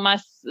poner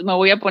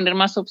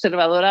más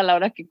observadora a la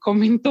hora que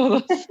comen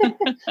todos.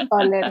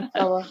 Oler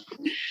todo.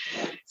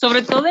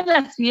 Sobre todo en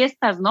las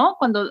fiestas, ¿no?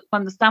 Cuando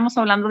estamos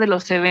hablando de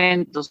los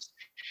eventos.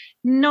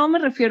 No me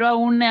refiero a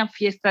una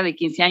fiesta de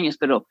 15 años,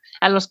 pero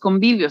a los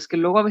convivios que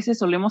luego a veces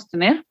solemos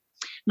tener.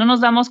 No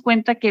nos damos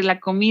cuenta que la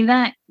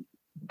comida,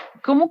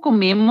 cómo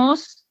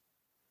comemos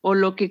o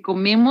lo que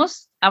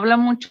comemos, habla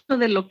mucho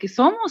de lo que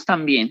somos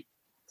también.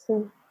 Sí.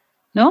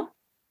 ¿No?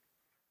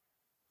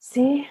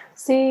 Sí,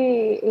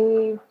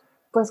 y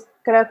pues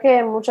creo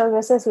que muchas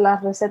veces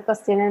las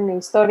recetas tienen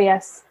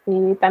historias,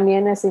 y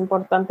también es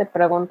importante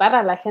preguntar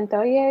a la gente,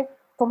 oye,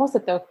 ¿cómo se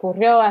te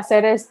ocurrió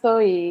hacer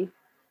esto y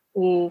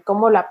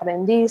cómo lo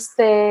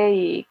aprendiste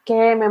y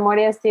qué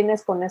memorias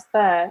tienes con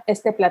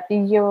este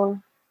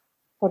platillo?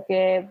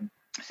 Porque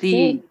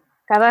sí,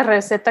 cada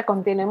receta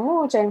contiene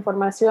mucha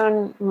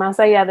información más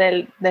allá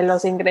de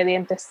los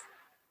ingredientes.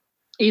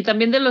 Y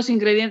también de los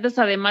ingredientes,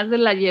 además de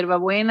la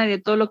hierbabuena y de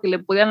todo lo que le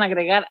puedan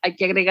agregar, hay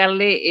que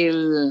agregarle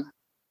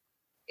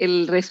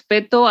el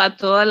respeto a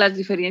todas las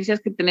diferencias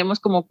que tenemos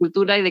como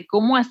cultura y de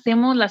cómo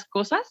hacemos las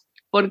cosas,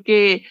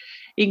 porque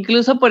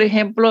incluso, por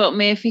ejemplo,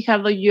 me he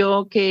fijado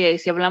yo que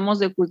si hablamos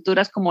de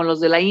culturas como los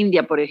de la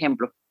India, por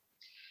ejemplo,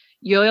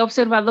 yo he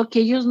observado que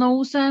ellos no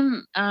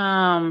usan,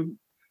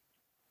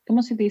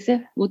 ¿cómo se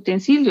dice?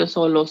 Utensilios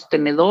o los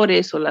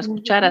tenedores o las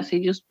cucharas,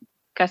 ellos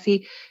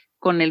casi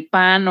con el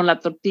pan o la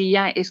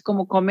tortilla es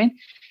como comen,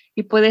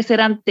 y puede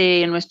ser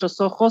ante nuestros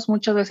ojos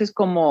muchas veces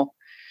como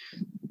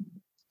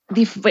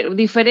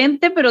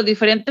diferente, pero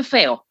diferente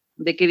feo,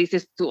 de que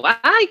dices tú,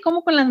 ay,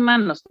 como con las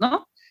manos,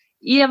 ¿no?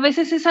 Y a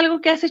veces es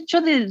algo que has hecho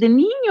de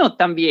niño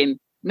también,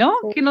 ¿no?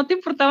 Sí. Que no te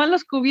importaban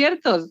los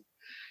cubiertos.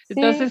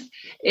 Entonces,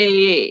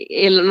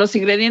 los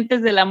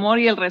ingredientes del amor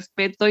y el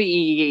respeto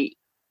y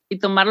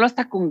tomarlo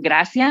hasta con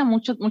gracia,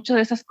 muchas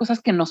de esas cosas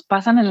que nos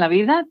pasan en la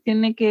vida,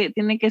 tiene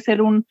que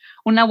ser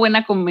una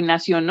buena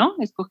combinación, ¿no?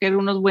 Escoger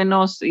unos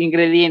buenos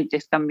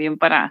ingredientes también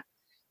para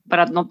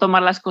no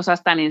tomar las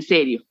cosas tan en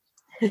serio.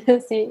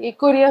 Sí, y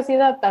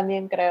curiosidad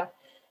también, creo.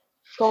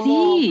 Sí.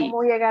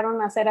 ¿Cómo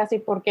llegaron a ser así?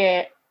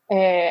 Porque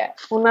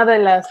una de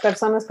las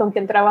personas con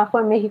quien trabajo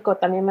en México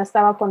también me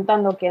estaba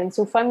contando que en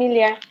su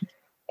familia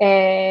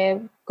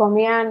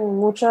comían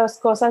muchas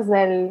cosas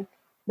de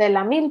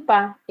la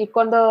milpa, y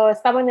cuando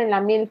estaban en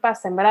la milpa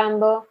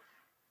sembrando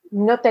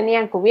no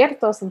tenían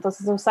cubiertos,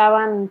 entonces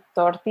usaban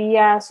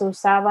tortillas,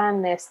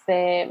 usaban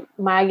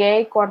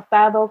maguey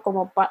cortado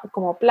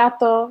como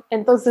plato.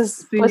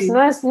 Entonces, sí, pues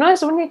no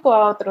es único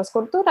a otras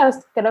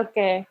culturas. Creo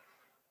que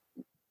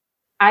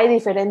hay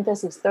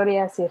diferentes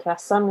historias y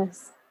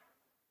razones.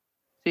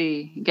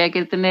 Sí, que hay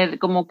que tener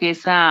como que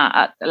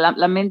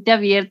la mente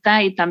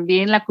abierta, y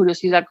también la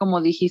curiosidad, como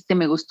dijiste,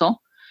 me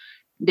gustó,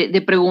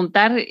 de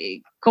preguntar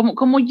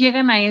cómo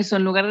llegan a eso,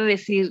 en lugar de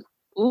decir,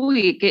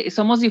 uy, que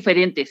somos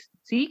diferentes.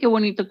 Sí, qué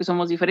bonito que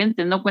somos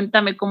diferentes, ¿no?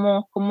 Cuéntame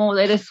cómo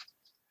eres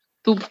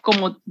tú,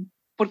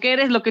 por qué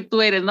eres lo que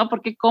tú eres, ¿no?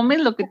 ¿Por qué comes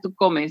lo que tú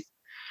comes?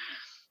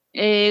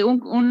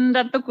 Un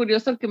dato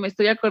curioso que me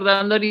estoy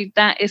acordando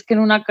ahorita es que en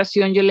una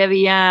ocasión yo le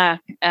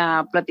había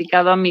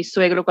platicado a mi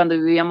suegro cuando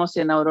vivíamos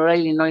en Aurora,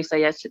 Illinois,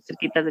 allá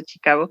cerquita de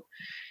Chicago.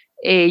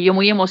 Yo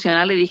muy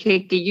emocionada le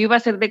dije que yo iba a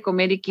hacer de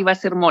comer y que iba a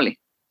hacer mole.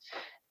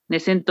 En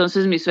ese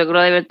entonces mi suegro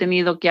debe haber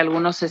tenido que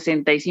algunos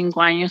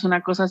 65 años,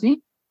 una cosa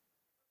así.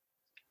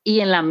 Y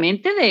en la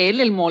mente de él,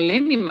 el mole,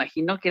 me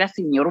imagino que era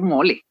señor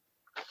mole,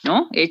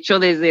 ¿no? Hecho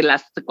desde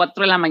las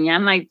 4 de la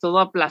mañana y todo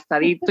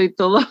aplastadito y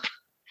todo.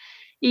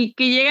 Y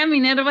que llega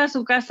Minerva a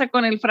su casa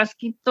con el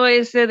frasquito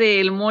ese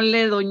del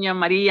mole Doña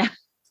María.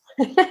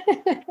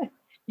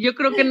 Yo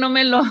creo que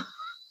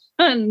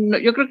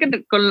yo creo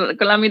que con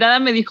la mirada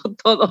me dijo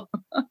todo.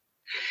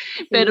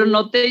 Sí. Pero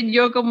noté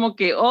yo como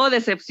que,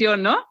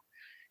 decepción, ¿no?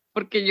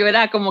 Porque yo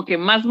era como que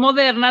más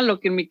moderna, lo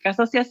que en mi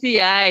casa se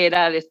hacía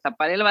era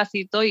destapar el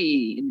vasito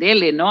y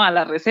dele, ¿no? A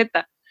la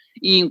receta.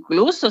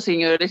 Incluso,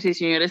 señores y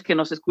señores que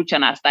nos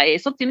escuchan, hasta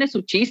eso tiene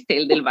su chiste,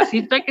 el del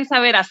vasito hay que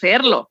saber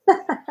hacerlo.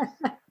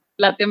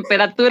 La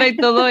temperatura y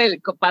todo,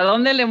 para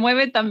dónde le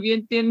mueve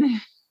también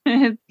tiene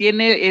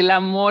el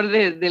amor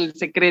del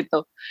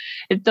secreto.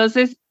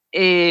 Entonces,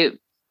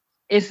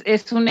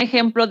 es un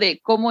ejemplo de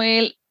cómo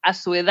él, a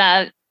su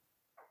edad,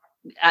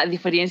 a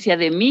diferencia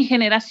de mi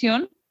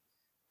generación,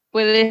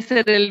 puede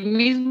ser el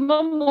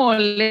mismo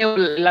mole o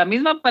la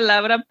misma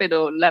palabra,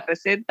 pero la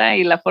receta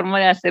y la forma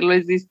de hacerlo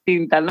es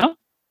distinta, ¿no?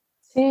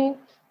 Sí,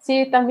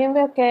 también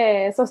veo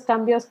que esos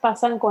cambios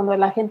pasan cuando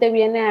la gente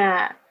viene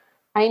a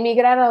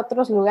emigrar a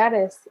otros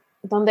lugares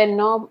donde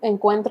no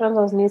encuentran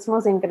los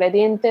mismos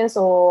ingredientes,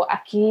 o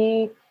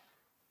aquí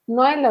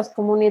no hay las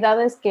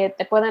comunidades que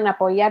te puedan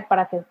apoyar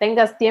para que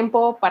tengas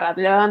tiempo para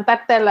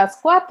levantarte a las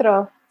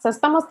 4. O sea,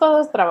 estamos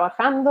todos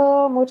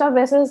trabajando, muchas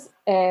veces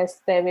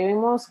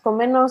vivimos con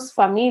menos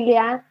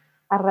familia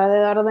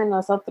alrededor de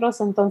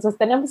nosotros, entonces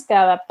tenemos que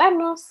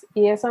adaptarnos,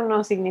 y eso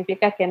no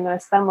significa que no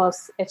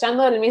estamos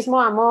echando el mismo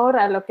amor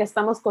a lo que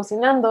estamos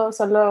cocinando,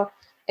 solo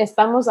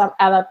estamos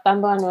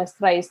adaptando a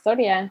nuestra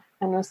historia,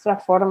 a nuestra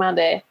forma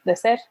de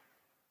ser.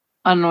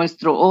 A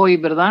nuestro hoy,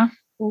 ¿verdad?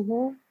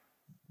 Uh-huh.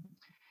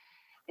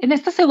 En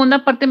esta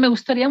segunda parte me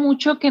gustaría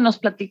mucho que nos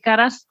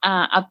platicaras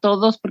a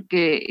todos,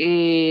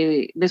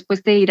 porque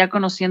después te irá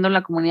conociendo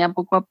la comunidad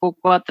poco a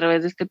poco a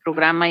través de este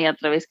programa y a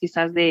través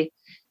quizás de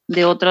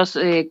otros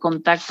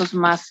contactos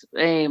más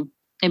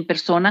en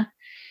persona.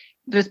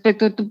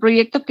 Respecto de tu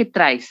proyecto que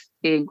traes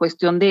en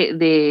cuestión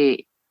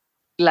de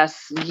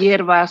las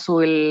hierbas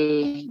o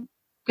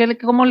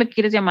 ¿cómo le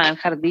quieres llamar? ¿El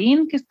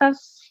jardín que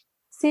estás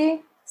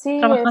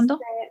trabajando?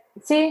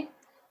 Sí,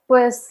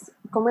 pues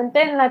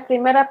comenté en la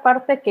primera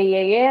parte que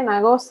llegué en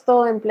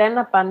agosto en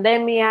plena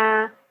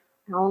pandemia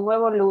a un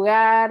nuevo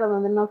lugar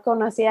donde no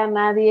conocía a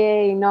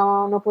nadie y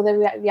no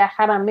pude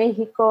viajar a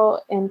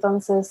México,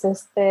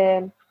 entonces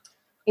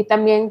y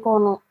también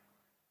con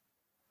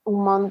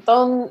un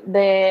montón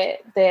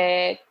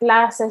de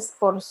clases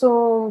por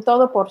Zoom,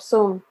 todo por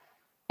Zoom.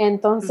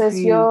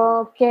 Entonces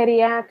yo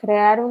quería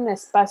crear un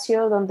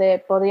espacio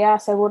donde podía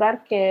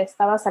asegurar que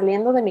estaba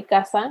saliendo de mi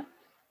casa,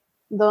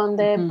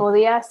 donde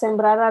podía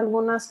sembrar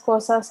algunas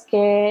cosas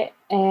que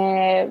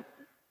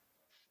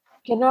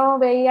no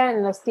veía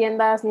en las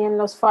tiendas ni en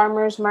los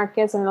farmers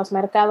markets, en los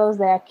mercados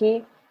de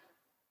aquí.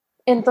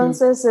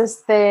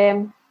 Entonces,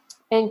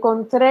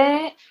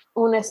 encontré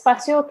un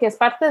espacio que es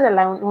parte de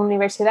la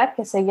universidad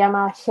que se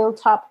llama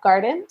Hilltop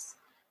Gardens.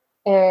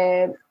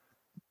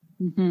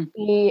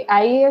 Y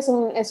ahí es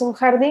un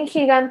jardín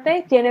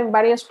gigante, tienen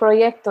varios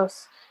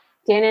proyectos.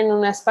 Tienen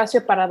un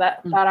espacio para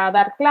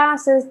dar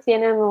clases,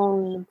 tienen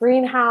un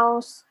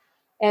greenhouse,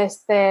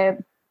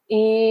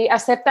 y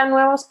aceptan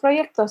nuevos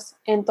proyectos.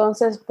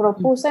 Entonces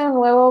propuse un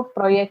nuevo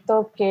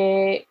proyecto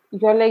que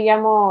yo le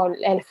llamo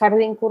el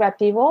jardín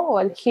curativo o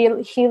el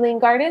Healing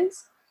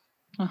Gardens.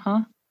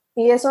 Uh-huh.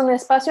 y es un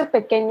espacio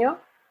pequeño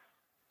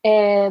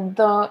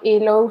y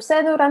lo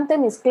usé durante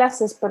mis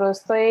clases, pero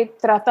estoy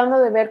tratando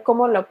de ver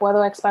cómo lo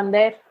puedo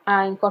expandir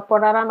a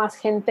incorporar a más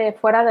gente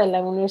fuera de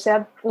la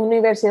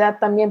universidad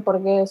también,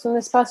 porque es un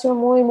espacio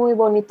muy, muy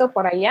bonito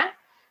por allá.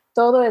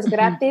 Todo es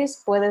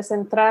gratis, puedes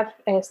entrar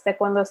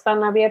cuando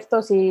están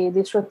abiertos y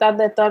disfrutar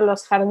de todos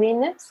los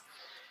jardines.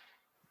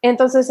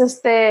 Entonces,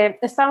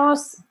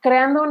 estamos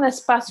creando un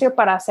espacio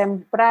para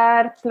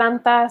sembrar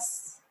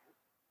plantas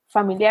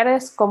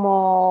familiares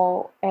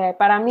como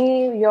para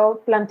mí,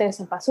 yo planté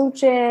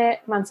cempasúchil,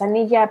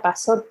 manzanilla,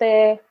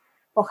 pasote,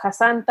 hoja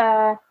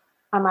santa,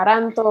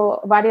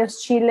 amaranto, varios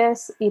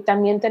chiles, y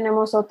también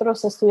tenemos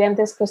otros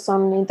estudiantes que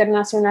son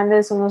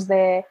internacionales, unos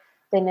de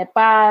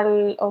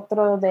Nepal,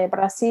 otro de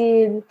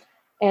Brasil,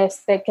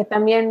 que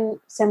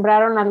también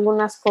sembraron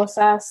algunas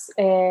cosas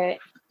que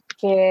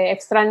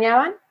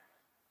extrañaban.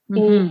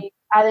 Y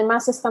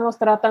además estamos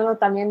tratando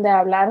también de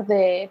hablar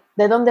de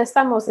dónde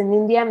estamos en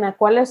Indiana,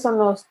 cuáles son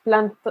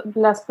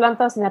las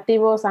plantas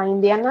nativas a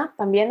Indiana,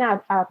 también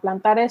a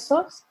plantar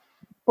esos,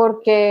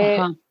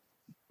 porque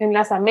en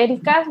las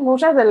Américas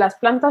muchas de las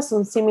plantas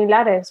son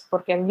similares,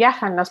 porque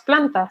viajan las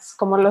plantas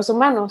como los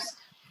humanos.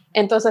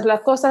 Entonces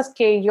las cosas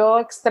que yo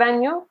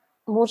extraño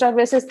muchas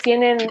veces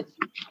tienen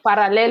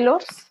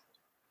paralelos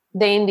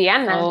de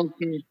Indiana.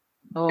 Okay.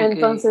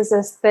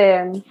 Entonces,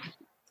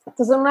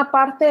 entonces una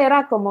parte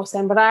era como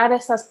sembrar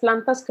esas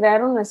plantas,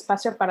 crear un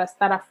espacio para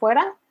estar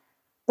afuera,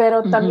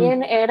 pero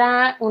también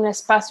era un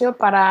espacio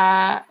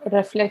para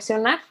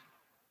reflexionar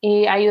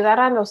y ayudar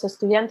a los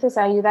estudiantes,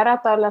 ayudar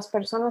a todas las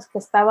personas que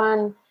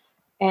estaban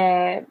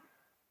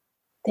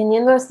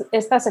teniendo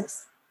estas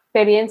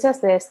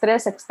experiencias de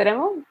estrés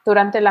extremo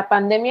durante la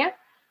pandemia,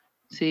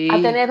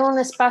 a tener un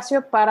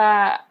espacio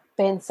para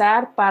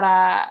pensar,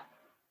 para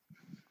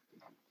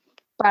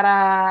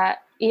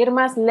ir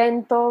más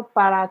lento,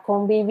 para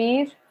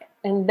convivir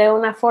de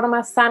una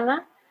forma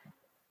sana,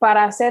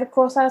 para hacer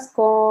cosas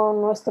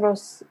con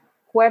nuestros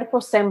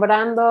cuerpos,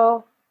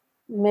 sembrando,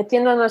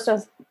 metiendo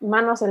nuestras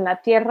manos en la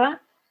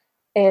tierra,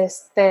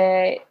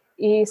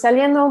 y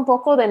saliendo un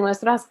poco de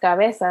nuestras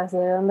cabezas,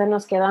 de donde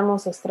nos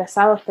quedamos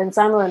estresados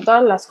pensando en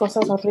todas las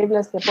cosas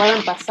horribles que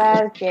pueden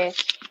pasar, que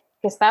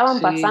estaban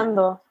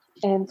pasando.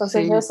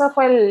 Entonces eso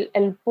fue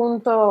el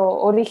punto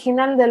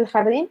original del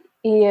jardín,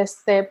 y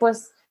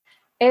pues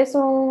es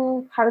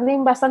un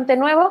jardín bastante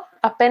nuevo,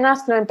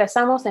 apenas lo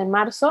empezamos en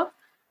marzo,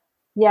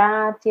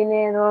 ya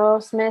tiene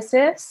 2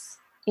 meses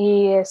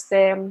y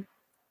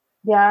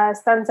ya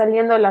están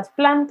saliendo las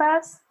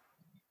plantas,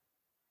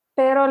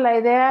 pero la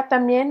idea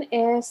también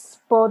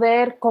es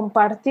poder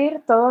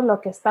compartir todo lo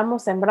que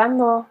estamos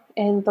sembrando.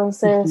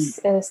 Entonces,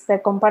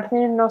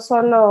 compartir no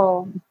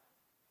solo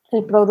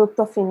el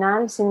producto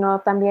final,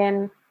 sino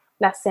también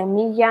las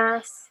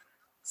semillas,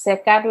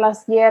 secar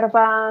las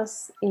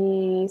hierbas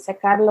y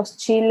secar los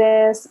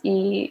chiles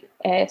y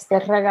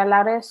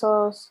regalar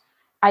esos,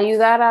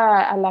 ayudar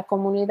a la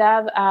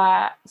comunidad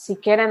a si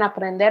quieren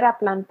aprender a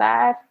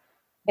plantar.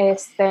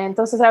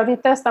 Entonces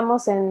ahorita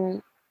estamos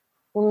en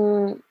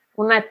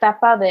una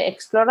etapa de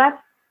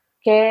explorar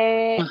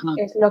qué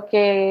es lo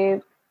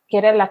que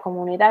quiere la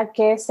comunidad,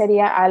 qué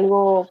sería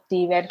algo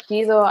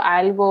divertido,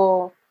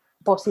 algo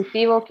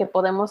positivo que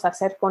podemos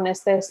hacer con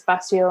este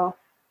espacio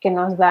que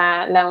nos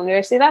da la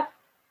universidad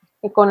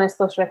y con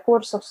estos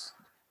recursos.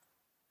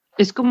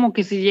 Es como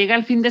que si llega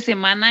el fin de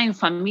semana en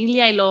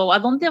familia y ¿a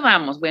dónde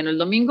vamos? Bueno, el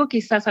domingo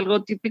quizás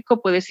algo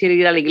típico puedes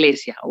ir a la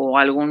iglesia o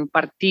algún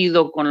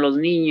partido con los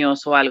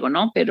niños o algo,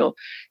 ¿no? Pero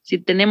si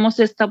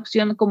tenemos esta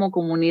opción como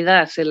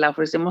comunidad, se la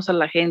ofrecemos a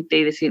la gente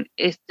y decir,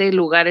 este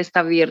lugar está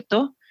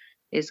abierto,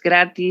 es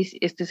gratis,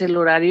 este es el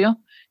horario,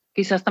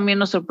 quizás también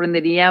nos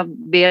sorprendería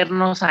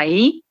vernos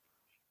ahí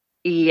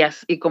y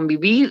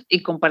convivir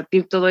y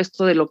compartir todo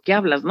esto de lo que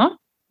hablas, ¿no?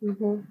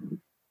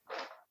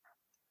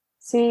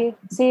 Sí,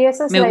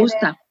 esa es la idea. Me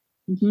gusta.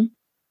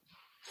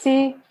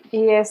 Sí,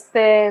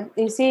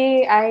 y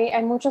sí,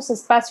 hay muchos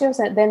espacios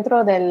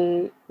dentro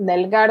del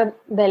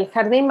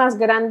jardín más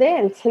grande,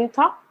 el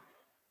Hilltop.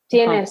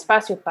 Tiene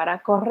espacio para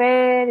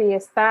correr y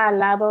está al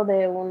lado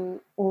de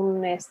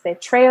un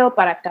trail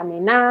para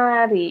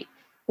caminar y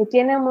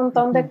tiene un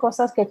montón de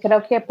cosas que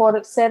creo que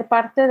por ser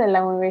parte de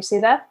la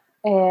universidad,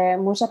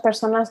 muchas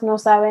personas no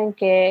saben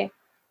que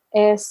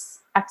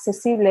es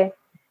accesible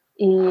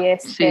y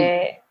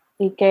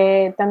y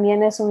que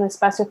también es un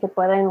espacio que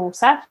pueden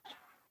usar.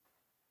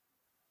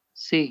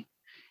 Sí.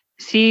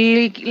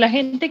 Si la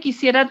gente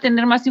quisiera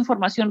tener más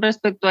información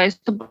respecto a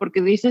esto,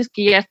 porque dices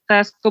que ya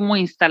estás como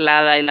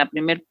instalada en la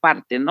primera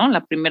parte, ¿no?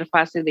 La primera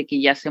fase de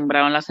que ya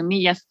sembraron las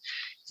semillas.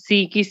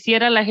 Si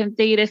quisiera la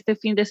gente ir este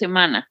fin de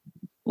semana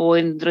o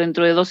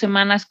dentro de 2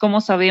 semanas, ¿cómo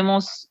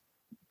sabemos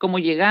cómo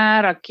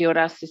llegar? ¿A qué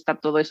horas está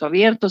todo eso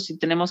abierto? Si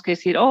tenemos que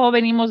decir,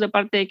 venimos de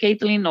parte de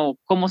Caitlin, o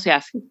 ¿cómo se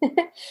hace?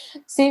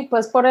 Sí,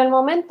 pues por el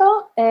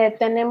momento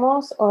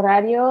tenemos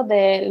horario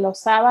de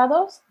los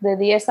sábados de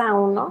 10 a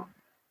 1.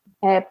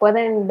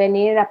 Pueden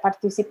venir a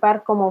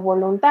participar como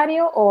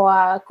voluntario o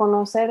a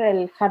conocer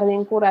el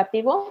jardín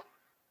curativo.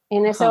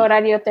 En ese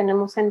horario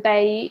tenemos gente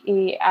ahí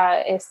y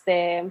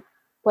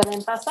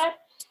pueden pasar.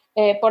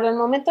 Por el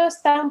momento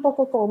está un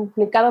poco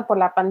complicado por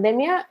la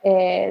pandemia.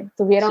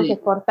 Tuvieron que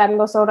cortar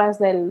las horas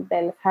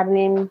del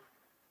jardín,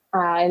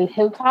 el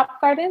Hilltop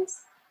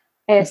Gardens.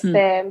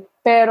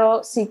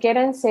 Pero si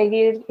quieren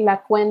seguir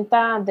la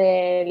cuenta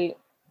del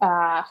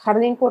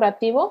Jardín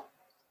Curativo,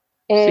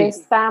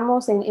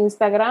 estamos en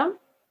Instagram,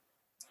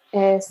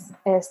 es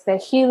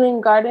Healing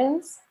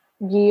Gardens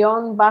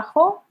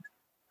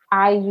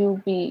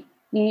 _IUV.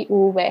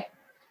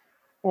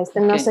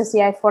 No sé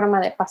si hay forma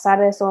de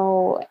pasar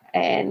eso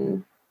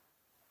en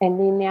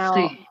línea o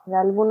de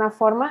alguna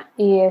forma.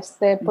 Y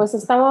pues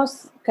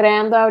estamos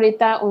creando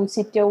ahorita un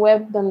sitio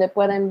web donde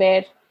pueden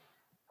ver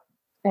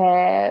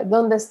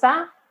dónde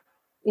está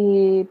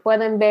y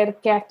pueden ver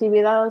qué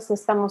actividades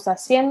estamos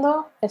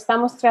haciendo.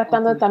 Estamos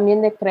tratando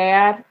también de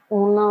crear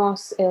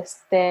unos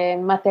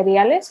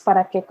materiales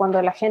para que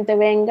cuando la gente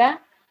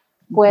venga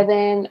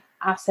pueden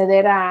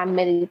acceder a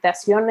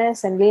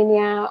meditaciones en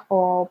línea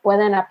o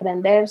pueden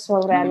aprender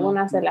sobre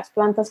algunas de las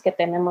plantas que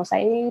tenemos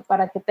ahí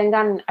para que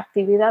tengan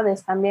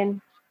actividades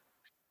también.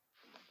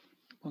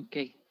 Ok.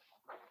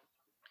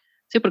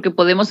 Sí, porque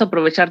podemos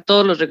aprovechar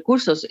todos los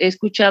recursos. He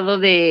escuchado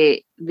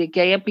de que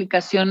hay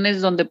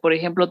aplicaciones donde, por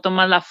ejemplo,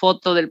 tomas la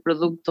foto del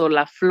producto,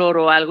 la flor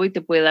o algo y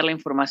te puede dar la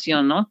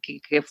información, ¿no? ¿Qué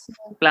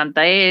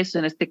planta es?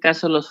 En este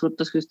caso, los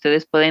frutos que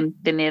ustedes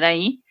pueden tener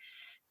ahí,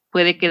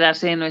 puede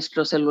quedarse en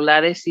nuestros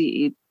celulares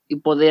y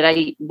poder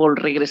ahí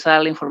regresar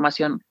a la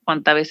información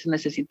cuantas veces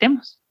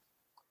necesitemos.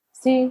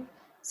 Sí,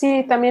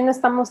 también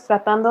estamos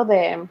tratando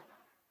de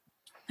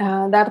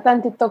dar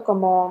tantito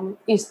como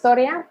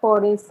historia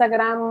por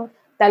Instagram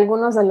de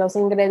algunos de los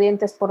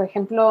ingredientes. Por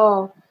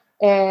ejemplo,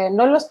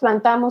 no los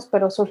plantamos,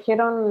 pero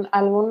surgieron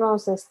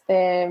algunos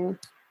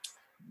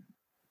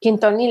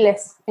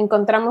quintoniles.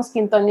 Encontramos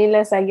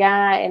quintoniles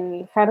allá en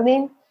el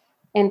jardín.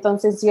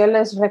 Entonces yo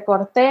les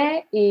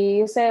recorté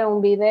y hice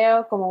un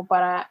video como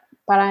para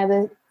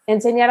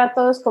enseñar a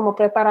todos cómo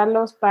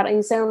prepararlos.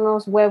 Hice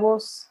unos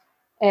huevos,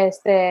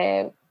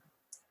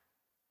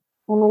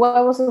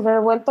 huevos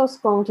revueltos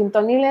con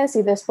quintoniles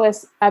y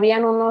después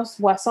habían unos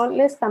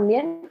guasoles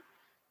también.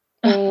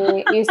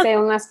 Hice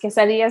unas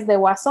quesadillas de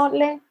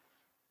guasole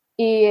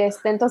y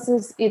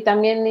entonces y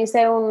también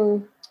hice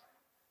un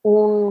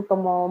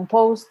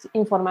post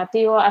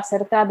informativo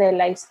acerca de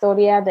la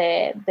historia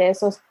de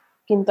esos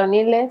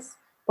quintoniles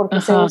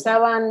porque se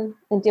usaban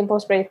en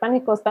tiempos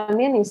prehispánicos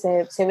también y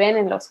se ven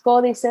en los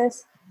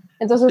códices.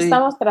 Entonces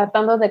estamos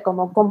tratando de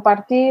como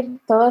compartir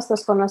todos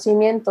estos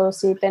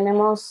conocimientos y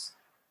tenemos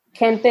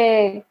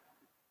gente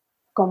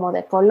como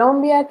de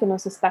Colombia que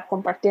nos está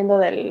compartiendo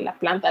de la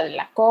planta de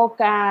la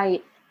coca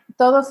y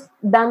todos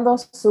dando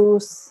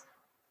sus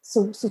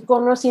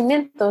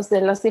conocimientos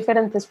de las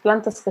diferentes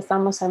plantas que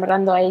estamos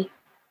sembrando ahí.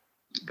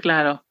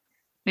 Claro.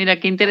 Mira,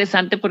 qué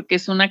interesante porque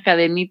es una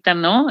cadenita,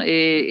 ¿no?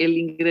 El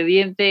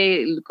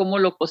ingrediente, cómo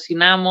lo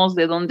cocinamos,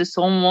 de dónde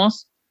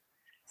somos.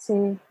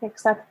 Sí,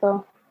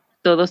 exacto.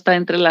 Todo está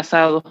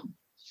entrelazado.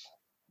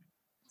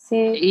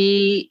 Sí.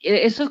 Y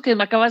eso que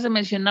me acabas de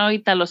mencionar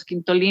ahorita, los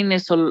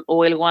quintolines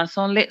o el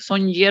guasole,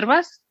 ¿son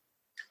hierbas?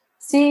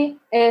 Sí,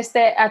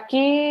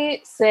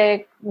 aquí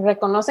se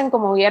reconocen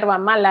como hierba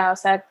mala, o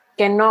sea,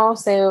 que no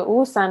se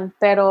usan,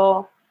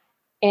 pero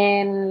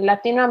en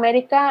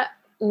Latinoamérica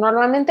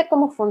normalmente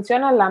cómo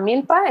funciona la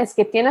milpa es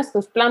que tienes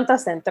tus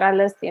plantas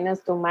centrales,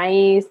 tienes tu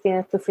maíz,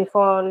 tienes tu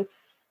frijol,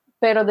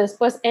 pero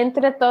después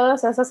entre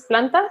todas esas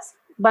plantas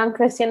van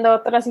creciendo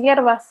otras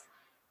hierbas.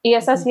 Y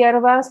esas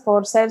hierbas,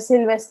 por ser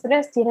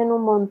silvestres, tienen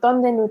un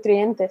montón de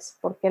nutrientes,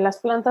 porque las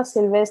plantas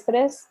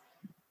silvestres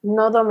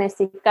no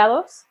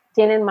domesticados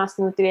tienen más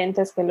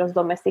nutrientes que los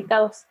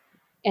domesticados.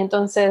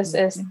 Entonces,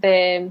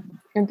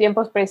 en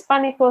tiempos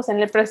prehispánicos, en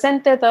el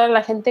presente, toda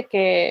la gente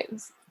que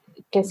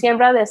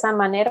siembra de esa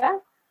manera,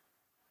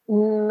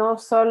 no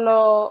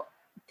solo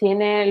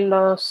tiene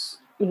los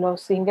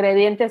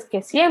ingredientes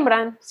que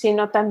siembran,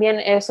 sino también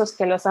esos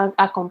que los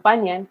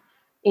acompañan.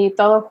 Y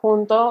todo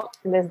junto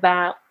les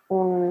da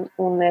un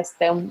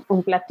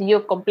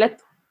platillo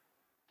completo.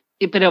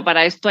 Pero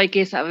para esto hay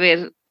que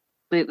saber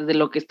de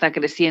lo que está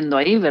creciendo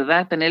ahí,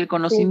 ¿verdad? Tener el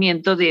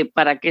conocimiento de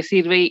para qué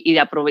sirve y de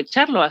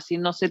aprovecharlo, así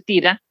no se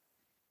tira.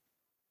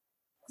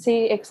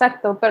 Sí,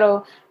 exacto,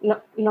 pero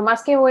lo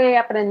más que voy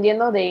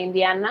aprendiendo de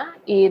Indiana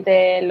y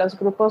de los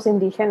grupos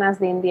indígenas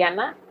de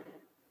Indiana,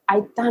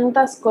 hay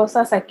tantas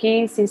cosas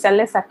aquí si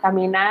sales a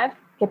caminar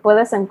que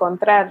puedes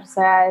encontrar. O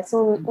sea, es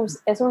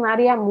un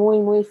área muy,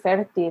 muy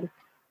fértil.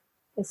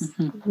 Es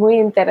muy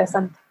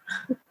interesante.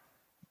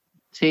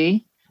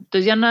 Sí,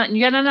 entonces ya no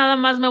nada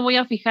más me voy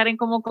a fijar en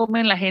cómo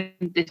comen la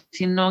gente,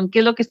 sino en qué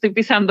es lo que estoy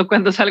pisando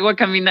cuando salgo a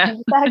caminar.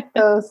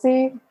 Exacto,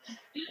 sí,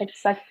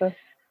 exacto.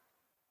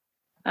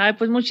 Ay,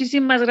 pues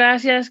muchísimas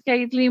gracias,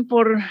 Caitlin,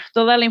 por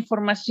toda la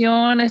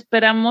información.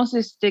 Esperamos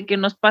que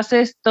nos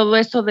pases todo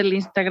esto del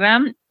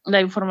Instagram,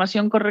 la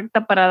información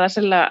correcta para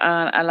dársela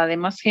a la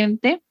demás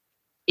gente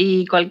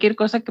y cualquier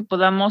cosa que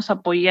podamos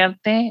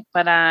apoyarte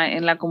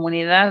en la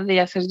comunidad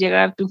de hacer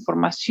llegar tu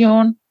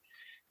información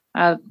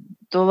a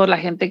toda la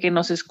gente que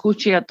nos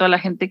escuche y a toda la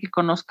gente que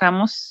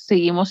conozcamos,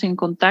 seguimos en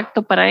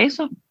contacto para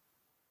eso.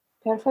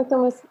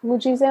 Perfecto,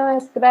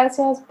 muchísimas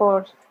gracias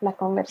por la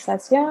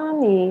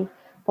conversación y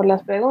por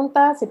las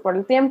preguntas y por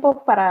el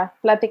tiempo para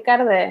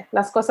platicar de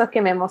las cosas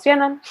que me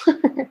emocionan.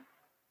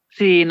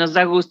 Sí, nos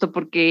da gusto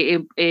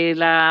porque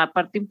la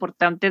parte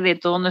importante de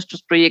todos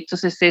nuestros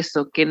proyectos es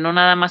eso, que no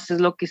nada más es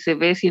lo que se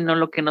ve, sino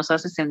lo que nos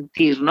hace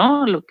sentir,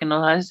 ¿no? Lo que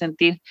nos hace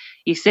sentir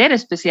y ser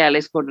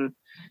especiales por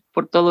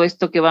todo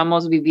esto que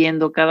vamos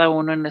viviendo cada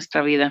uno en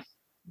nuestra vida.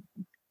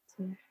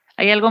 Sí.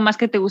 ¿Hay algo más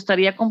que te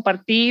gustaría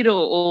compartir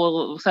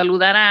o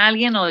saludar a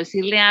alguien o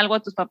decirle algo a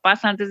tus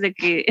papás antes de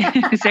que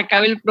se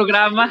acabe el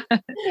programa?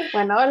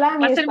 Bueno, hola,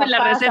 mis Pásenme papás,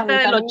 la receta de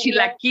familia. los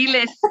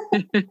chilaquiles.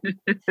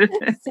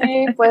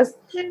 Sí, pues,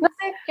 no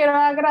sé, quiero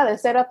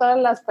agradecer a todas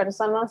las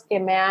personas que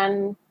me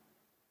han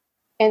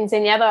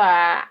enseñado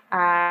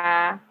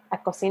a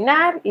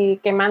cocinar y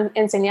que me han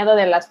enseñado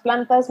de las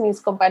plantas,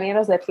 mis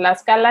compañeros de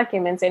Tlaxcala que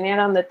me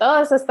enseñaron de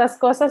todas estas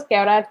cosas que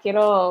ahora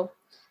quiero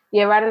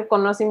llevar el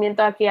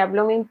conocimiento aquí a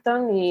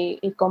Bloomington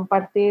y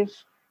compartir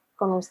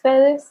con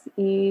ustedes.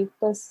 Y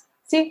pues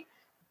sí,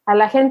 a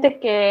la gente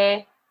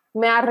que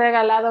me ha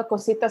regalado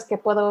cositas que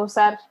puedo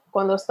usar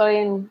cuando estoy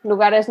en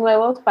lugares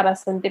nuevos para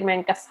sentirme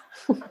en casa.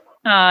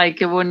 Ay,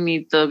 qué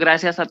bonito.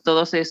 Gracias a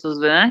todos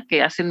esos, ¿verdad?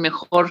 Que hacen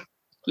mejor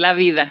la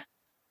vida.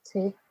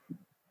 Sí.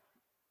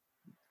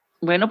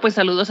 Bueno, pues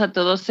saludos a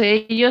todos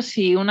ellos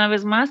y una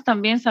vez más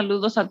también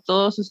saludos a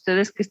todos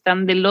ustedes que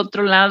están del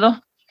otro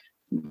lado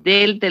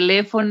del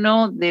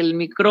teléfono, del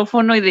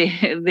micrófono y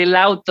del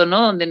auto,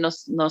 ¿no? Donde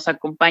nos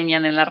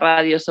acompañan en la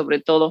radio sobre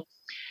todo.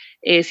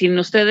 Sin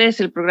ustedes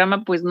el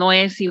programa pues no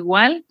es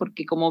igual,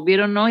 porque como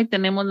vieron hoy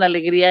tenemos la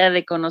alegría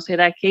de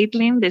conocer a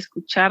Caitlin, de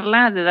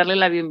escucharla, de darle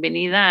la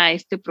bienvenida a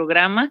este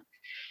programa,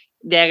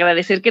 de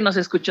agradecer que nos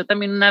escuchó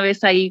también una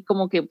vez ahí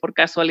como que por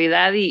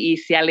casualidad y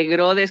se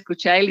alegró de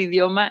escuchar el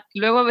idioma.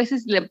 Luego a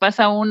veces le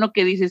pasa a uno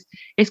que dices,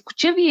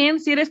 escuché bien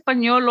si era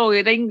español o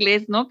era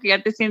inglés, ¿no? Que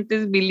ya te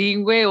sientes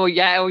bilingüe o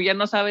ya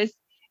no sabes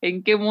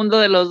en qué mundo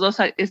de los dos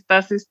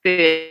estás,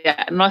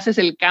 no haces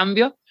el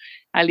cambio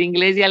al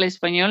inglés y al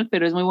español,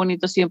 pero es muy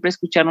bonito siempre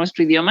escuchar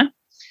nuestro idioma.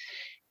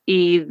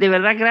 Y de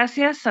verdad,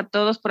 gracias a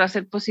todos por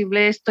hacer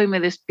posible esto y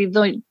me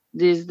despido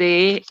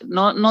desde,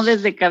 no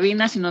desde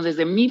cabina, sino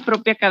desde mi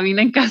propia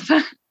cabina en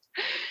casa.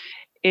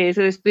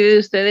 Se despide de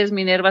ustedes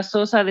Minerva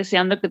Sosa,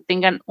 deseando que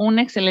tengan un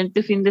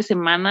excelente fin de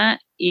semana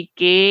y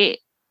que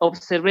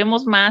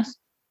observemos más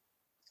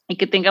y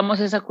que tengamos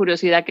esa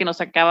curiosidad que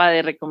nos acaba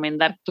de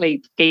recomendar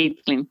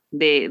Caitlin,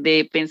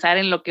 de pensar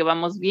en lo que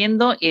vamos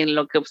viendo y en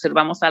lo que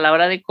observamos a la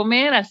hora de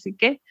comer. Así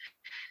que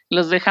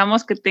los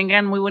dejamos, que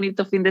tengan muy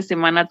bonito fin de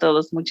semana a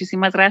todos.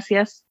 Muchísimas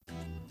gracias.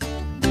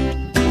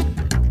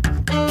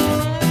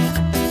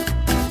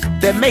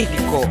 De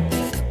México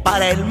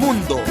para el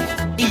mundo,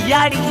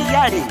 Iyari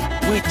Iyari,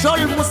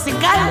 Huichol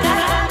musical.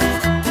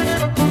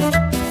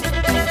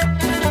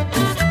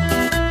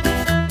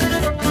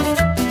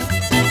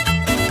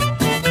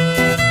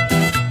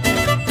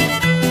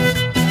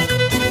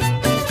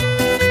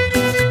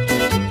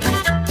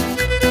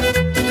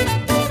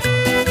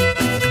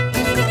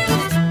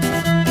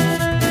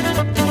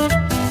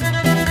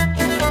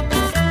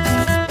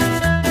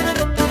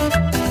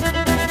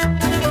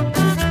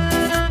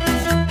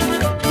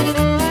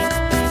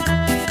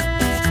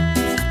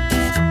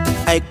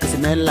 Ay,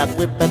 kusinela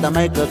kwipeta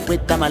maika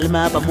kwita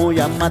malima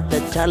pamuya mate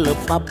chalo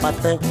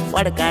papate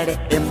warkare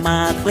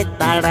ema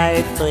kwitara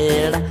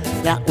etoera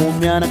ya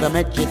umiana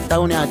kamechita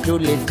unia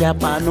chuli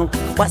chapanu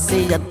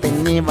wasi ya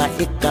teniva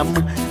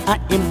ikamu a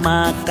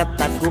ima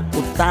kataku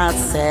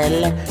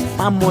utasele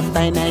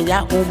pamutaina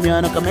ya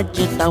umiana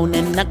kamechita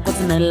unena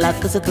kusinela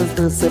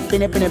kusitus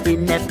pine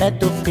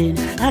petu pin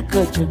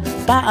akochu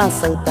pa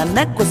asauta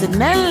na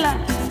kusinela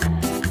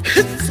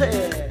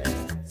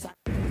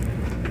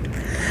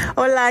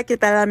Hola, ¿qué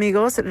tal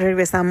amigos?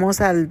 Regresamos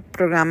al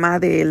programa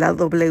de la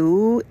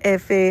WFHB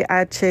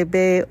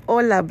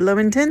Hola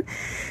Bloomington.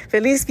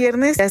 Feliz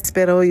viernes.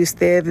 Espero que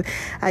usted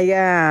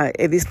haya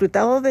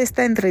disfrutado de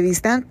esta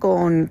entrevista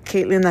con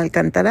Caitlin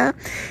Alcántara.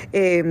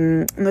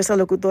 Nuestra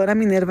locutora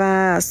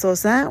Minerva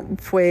Sosa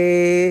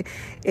fue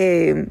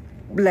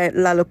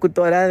la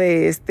locutora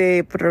de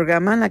este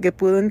programa, en la que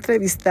pudo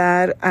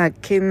entrevistar a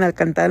Caitlin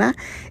Alcántara.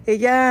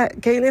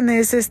 Caitlin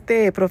es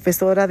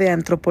profesora de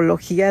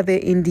antropología de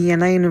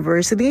Indiana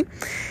University,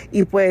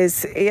 y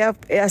pues ella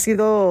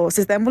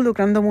se está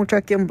involucrando mucho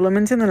aquí en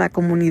Bloomington, en la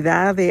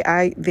comunidad de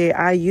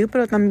IU,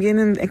 pero también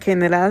en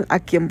general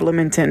aquí en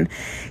Bloomington.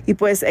 Y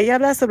pues ella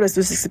habla sobre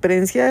sus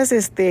experiencias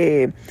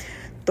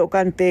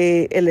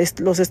tocante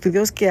los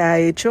estudios que ha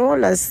hecho,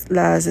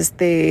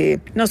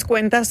 nos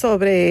cuenta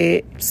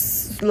sobre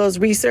los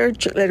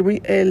research,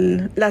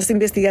 las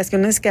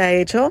investigaciones que ha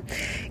hecho,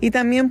 y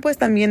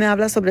también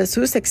habla sobre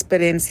sus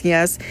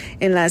experiencias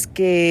en las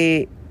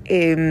que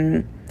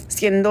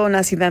siendo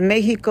nacida en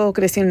México,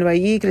 creciendo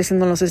allí,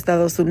 creciendo en los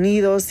Estados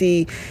Unidos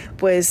y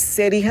pues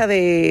ser hija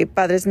de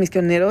padres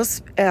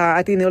misioneros,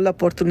 ha tenido la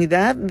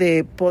oportunidad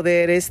de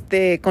poder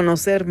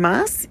conocer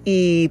más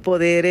y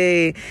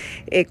poder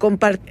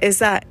compartir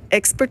esa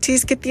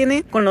expertise que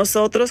tiene con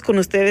nosotros, con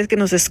ustedes que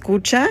nos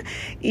escucha.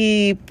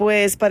 Y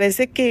pues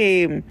parece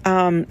que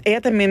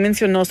ella también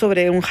mencionó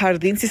sobre un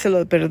jardín. Si se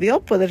lo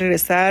perdió, puede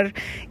regresar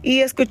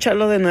y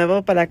escucharlo de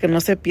nuevo para que no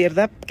se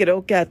pierda.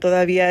 Creo que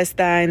todavía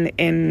está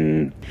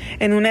en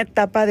una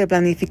etapa de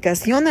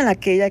planificación en la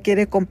que ella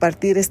quiere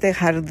compartir este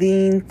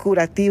jardín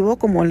curativo,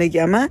 como le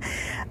llama,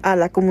 a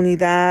la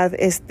comunidad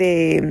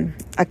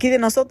aquí de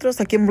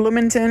nosotros, aquí en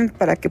Bloomington,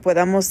 para que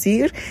podamos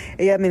ir.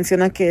 Ella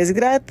menciona que es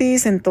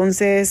gratis,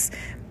 entonces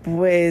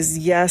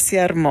pues ya se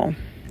armó.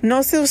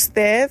 No sé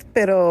usted,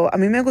 pero a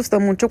mí me gustó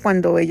mucho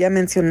cuando ella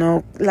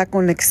mencionó la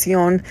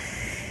conexión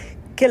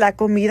que la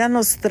comida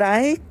nos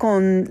trae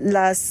con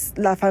la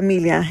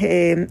familia.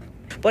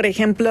 Por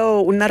ejemplo,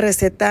 una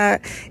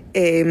receta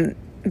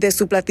de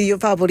su platillo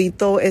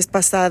favorito es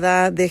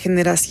pasada de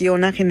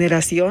generación a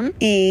generación,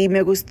 y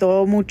me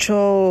gustó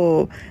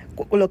mucho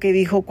lo que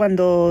dijo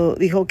cuando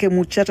dijo que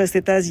muchas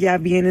recetas ya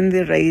vienen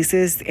de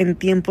raíces en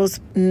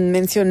tiempos.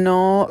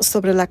 Mencionó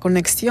sobre la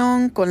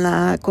conexión con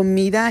la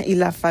comida y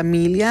la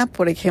familia.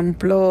 Por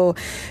ejemplo,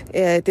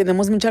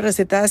 tenemos muchas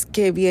recetas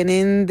que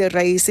vienen de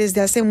raíces de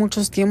hace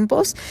muchos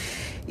tiempos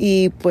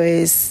y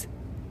pues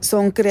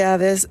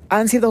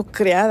han sido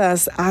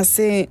creadas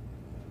hace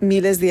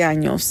miles de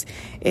años.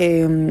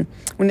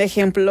 Un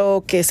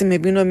ejemplo que se me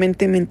vino a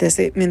mente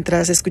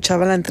mientras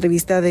escuchaba la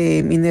entrevista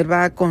de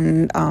Minerva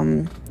con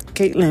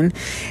Caitlin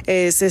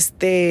es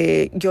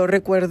yo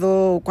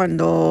recuerdo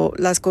cuando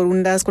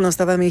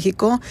estaba en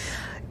México,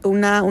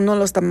 uno de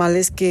los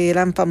tamales que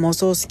eran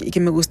famosos y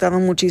que me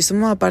gustaban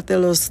muchísimo, aparte de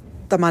los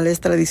tamales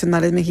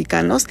tradicionales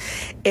mexicanos,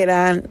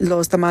 eran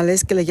los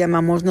tamales que le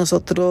llamamos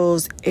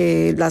nosotros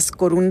las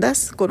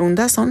corundas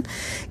son,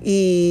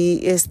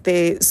 y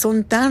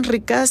son tan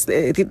ricas.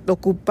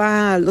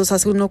 Los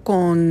hace uno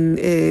con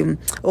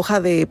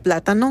hoja de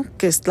plátano,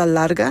 que es la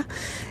larga,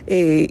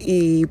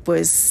 y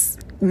pues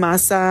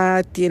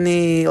masa,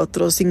 tiene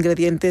otros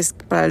ingredientes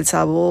para el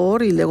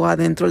sabor, y luego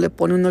adentro le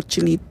pone un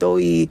chilito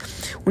y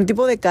un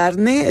tipo de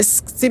carne.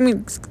 Es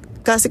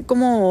casi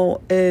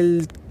como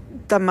el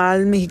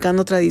tamal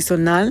mexicano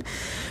tradicional,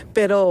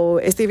 pero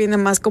viene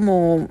más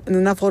como en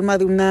una forma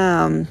de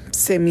una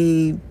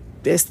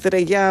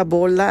semi-estrella,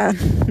 bola.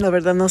 La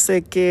verdad no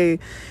sé qué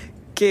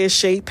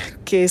shape,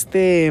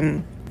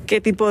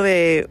 qué tipo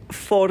de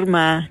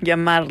forma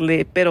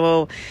llamarle,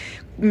 pero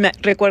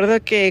recuerdo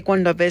que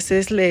cuando a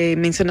veces le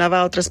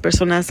mencionaba a otras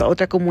personas,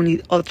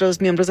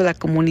 otros miembros de la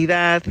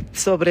comunidad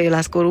sobre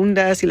las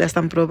corundas y las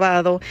han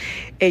probado,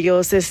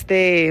 ellos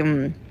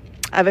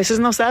a veces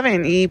no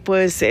saben, y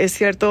pues es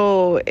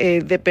cierto,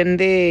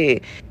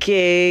 depende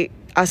qué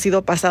ha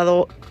sido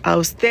pasado a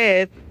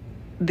usted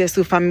de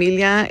su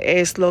familia,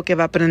 es lo que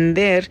va a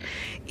aprender,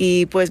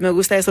 y pues me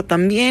gusta eso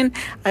también.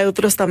 Hay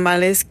otros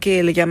tamales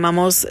que le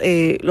llamamos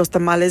los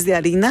tamales de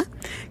harina,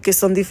 que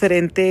son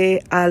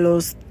diferentes a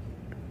los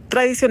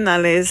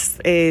tradicionales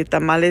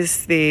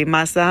tamales de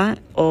masa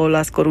o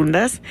las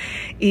corundas,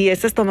 y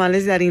estos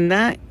tamales de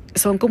harina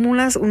son como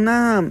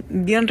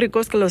bien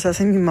ricos, que los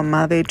hace mi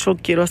mamá. De hecho,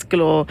 quiero que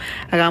lo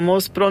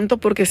hagamos pronto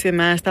porque se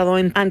me ha estado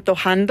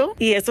antojando.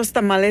 Y estos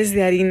tamales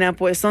de harina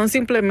pues son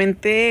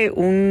simplemente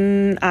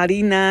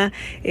harina,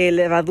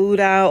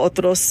 levadura,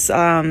 otros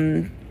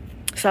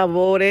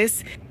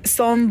sabores.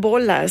 Son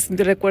bolas.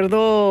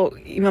 Recuerdo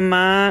mi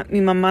mamá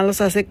los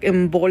hace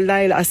en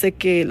bola, y hace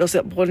que los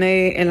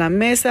pone en la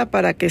mesa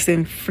para que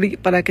se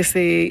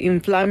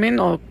inflamen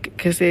o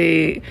que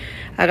se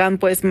hagan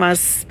pues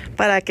más,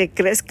 para que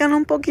crezcan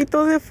un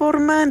poquito de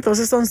forma.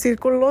 Entonces son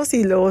círculos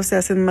y luego se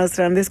hacen más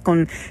grandes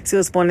si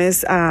los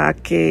pones a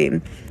que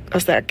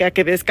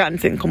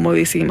descansen, como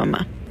dice mi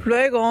mamá.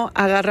 Luego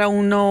agarra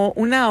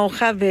una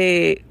hoja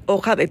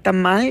del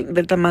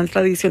tamal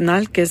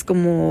tradicional, que es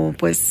como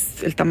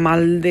pues el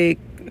tamal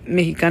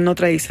mexicano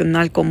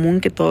tradicional común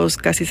que todos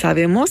casi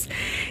sabemos,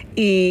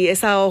 y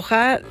esa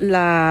hoja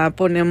la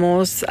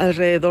ponemos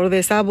alrededor de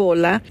esa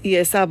bola, y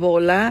esa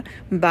bola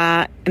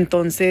la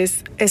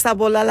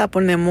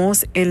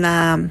ponemos en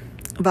la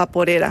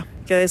vaporera,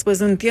 que después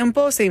de un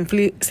tiempo se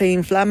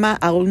inflama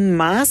aún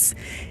más,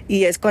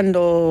 y es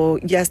cuando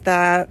ya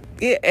está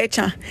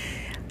hecha.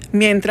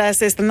 Mientras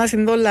se están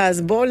haciendo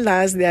las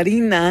bolas de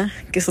harina,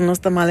 que son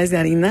los tamales de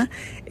harina,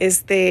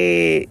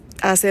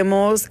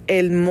 hacemos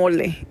el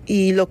mole,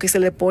 y lo que se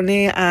le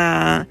pone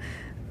al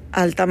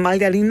tamal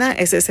de harina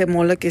es ese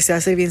mole, que se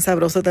hace bien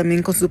sabroso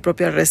también con su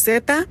propia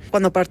receta.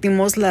 Cuando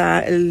partimos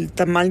el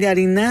tamal de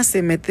harina,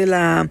 se mete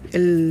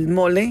el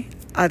mole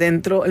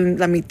adentro, en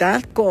la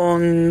mitad,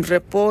 con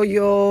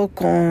repollo,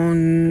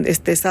 con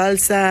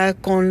salsa,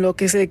 con lo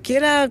que se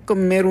quiera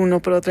comer uno,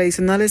 pero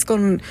tradicional es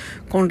con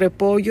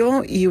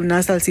repollo y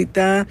una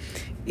salsita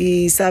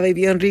y sabe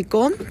bien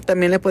rico.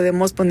 También le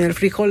podemos poner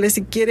frijoles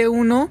si quiere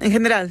uno. En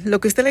general,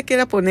 lo que usted le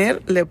quiera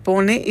poner, le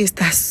pone y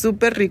está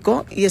súper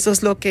rico. Y eso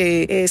es lo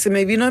que se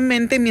me vino en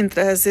mente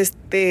mientras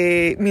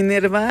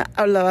Minerva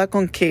hablaba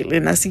con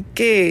Caitlin. Así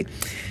que,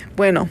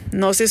 bueno,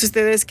 no sé si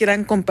ustedes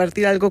quieran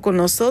compartir algo con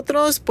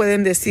nosotros.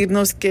 Pueden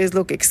decirnos qué es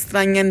lo que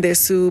extrañan de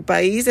su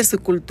país, de su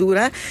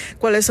cultura,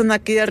 cuáles son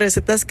aquellas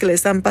recetas que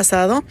les han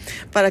pasado,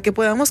 para que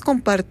podamos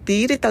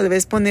compartir y tal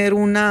vez poner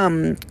una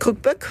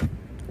cookbook,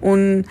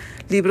 un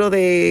libro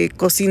de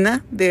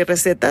cocina de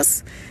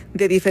recetas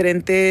de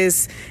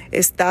diferentes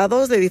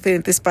estados, de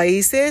diferentes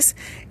países,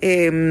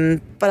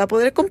 para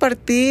poder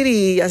compartir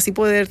y así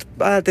poder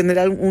tener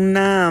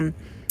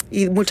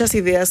y muchas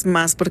ideas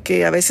más,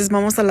 porque a veces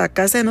vamos a la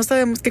casa y no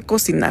sabemos qué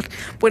cocinar.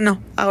 Bueno,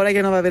 ahora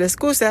ya no va a haber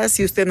excusas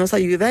si usted nos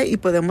ayuda y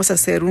podemos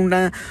hacer un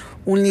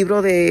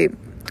libro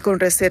con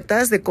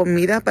recetas de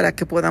comida para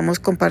que podamos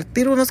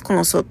compartir unos con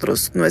los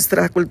otros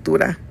nuestra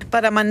cultura.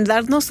 Para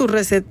mandarnos su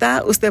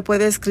receta, usted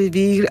puede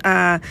escribir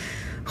a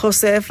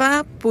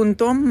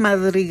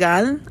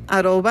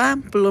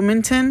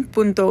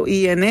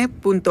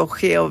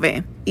josefa.madrigal@bloomington.in.gov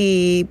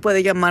y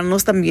puede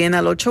llamarnos también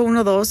al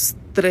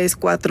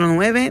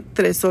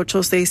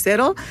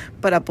 812-349-3860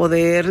 para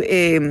poder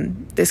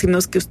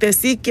decirnos que usted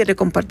sí quiere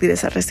compartir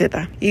esa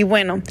receta. Y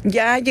bueno,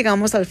 ya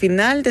llegamos al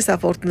final.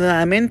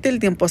 Desafortunadamente el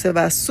tiempo se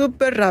va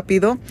súper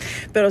rápido,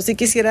 pero sí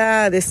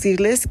quisiera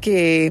decirles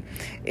que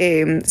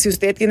si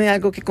usted tiene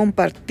algo que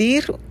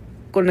compartir,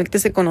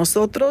 conéctese con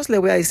nosotros. Le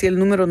voy a decir el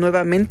número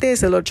nuevamente,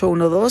 es el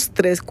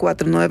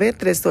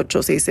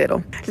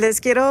 812-349-3860.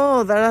 Les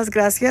quiero dar las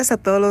gracias a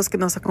todos los que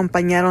nos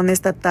acompañaron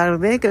esta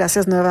tarde.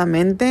 Gracias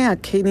nuevamente a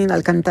Caitlin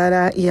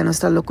Alcantara y a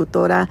nuestra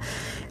locutora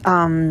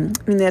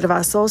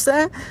Minerva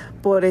Sosa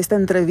por esta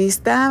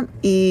entrevista,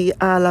 y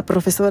a la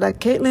profesora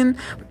Caitlin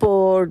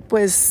por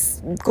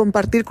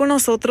compartir con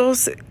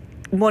nosotros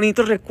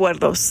bonitos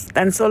recuerdos.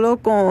 Tan solo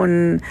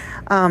con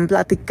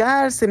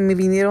platicar se me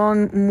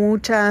vinieron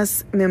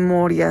muchas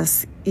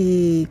memorias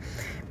y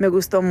me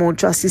gustó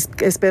mucho. Así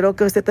que espero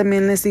que a usted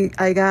también les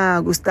haya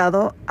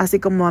gustado, así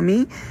como a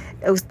mí.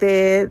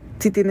 Usted,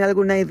 si tiene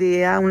alguna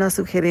idea, una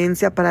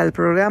sugerencia para el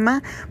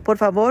programa, por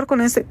favor,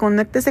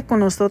 conéctese con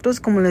nosotros,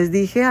 como les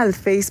dije, al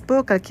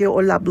Facebook, aquí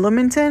Hola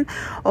Bloomington,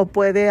 o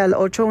puede al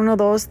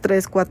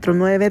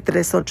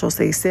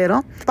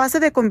 812-349-3860. Pase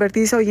de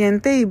convertirse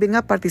oyente y venga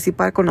a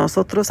participar con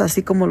nosotros,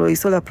 así como lo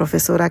hizo la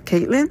profesora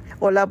Caitlin.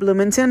 Hola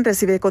Bloomington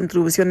recibe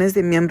contribuciones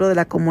de miembros de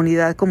la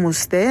comunidad como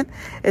usted.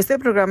 Este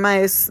programa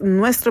es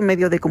nuestro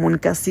medio de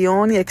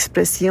comunicación y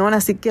expresión,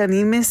 así que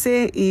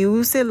anímese y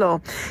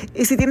úselo.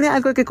 Y si tiene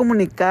algo que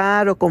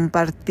comunicar o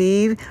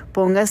compartir,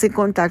 póngase en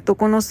contacto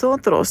con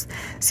nosotros.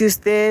 Si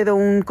usted o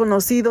un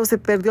conocido se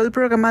perdió el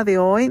programa de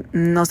hoy,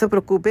 no se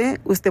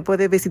preocupe. Usted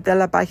puede visitar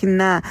la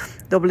página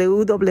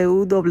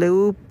www.wfhb.org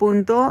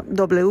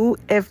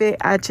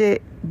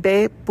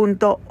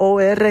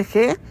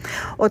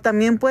o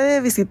también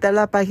puede visitar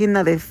la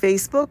página de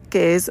Facebook,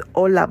 que es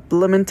Hola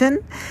Bloomington.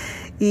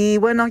 Y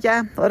bueno,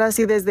 ya, ahora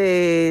sí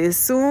desde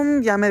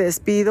Zoom ya me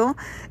despido.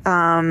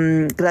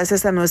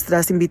 Gracias a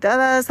nuestras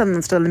invitadas, a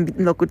nuestra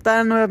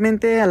locutora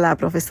nuevamente, a la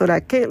profesora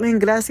Caitlin,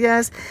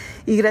 gracias.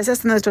 Y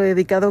gracias a nuestro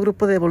dedicado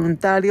grupo de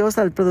voluntarios,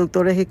 al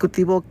productor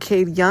ejecutivo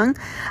Kate Young.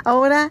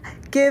 Ahora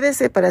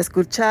quédese para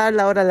escuchar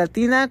La Hora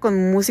Latina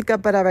con música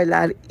para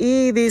bailar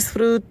y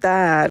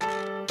disfrutar.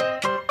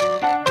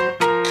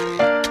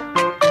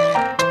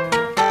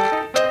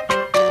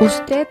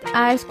 Usted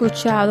ha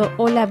escuchado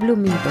Hola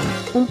Bloomington,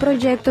 un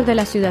proyecto de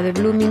la ciudad de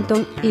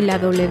Bloomington y la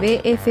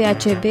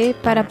WFHB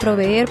para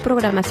proveer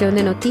programación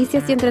de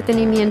noticias y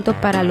entretenimiento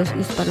para los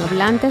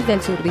hispanohablantes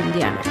del sur de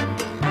Indiana.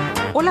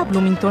 Hola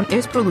Bloomington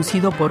es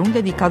producido por un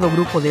dedicado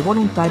grupo de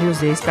voluntarios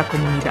de esta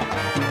comunidad.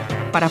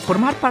 Para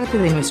formar parte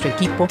de nuestro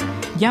equipo,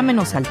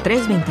 llámenos al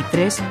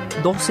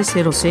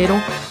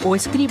 323-1200 o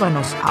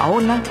escríbanos a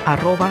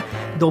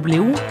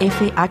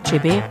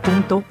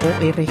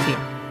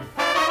hola@wfhb.org.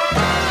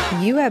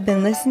 You have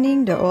been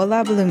listening to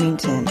Hola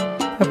Bloomington,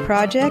 a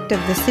project of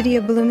the City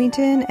of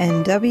Bloomington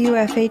and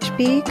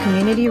WFHB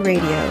Community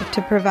Radio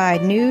to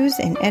provide news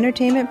and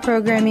entertainment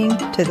programming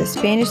to the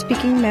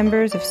Spanish-speaking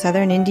members of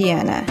Southern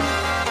Indiana.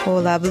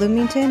 Hola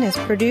Bloomington is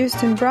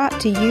produced and brought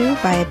to you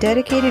by a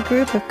dedicated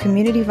group of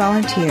community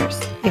volunteers.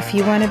 If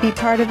you want to be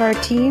part of our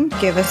team,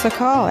 give us a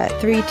call at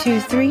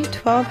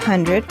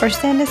 323-1200 or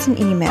send us an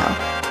email,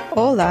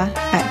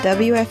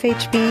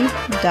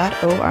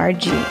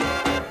 hola@wfhb.org.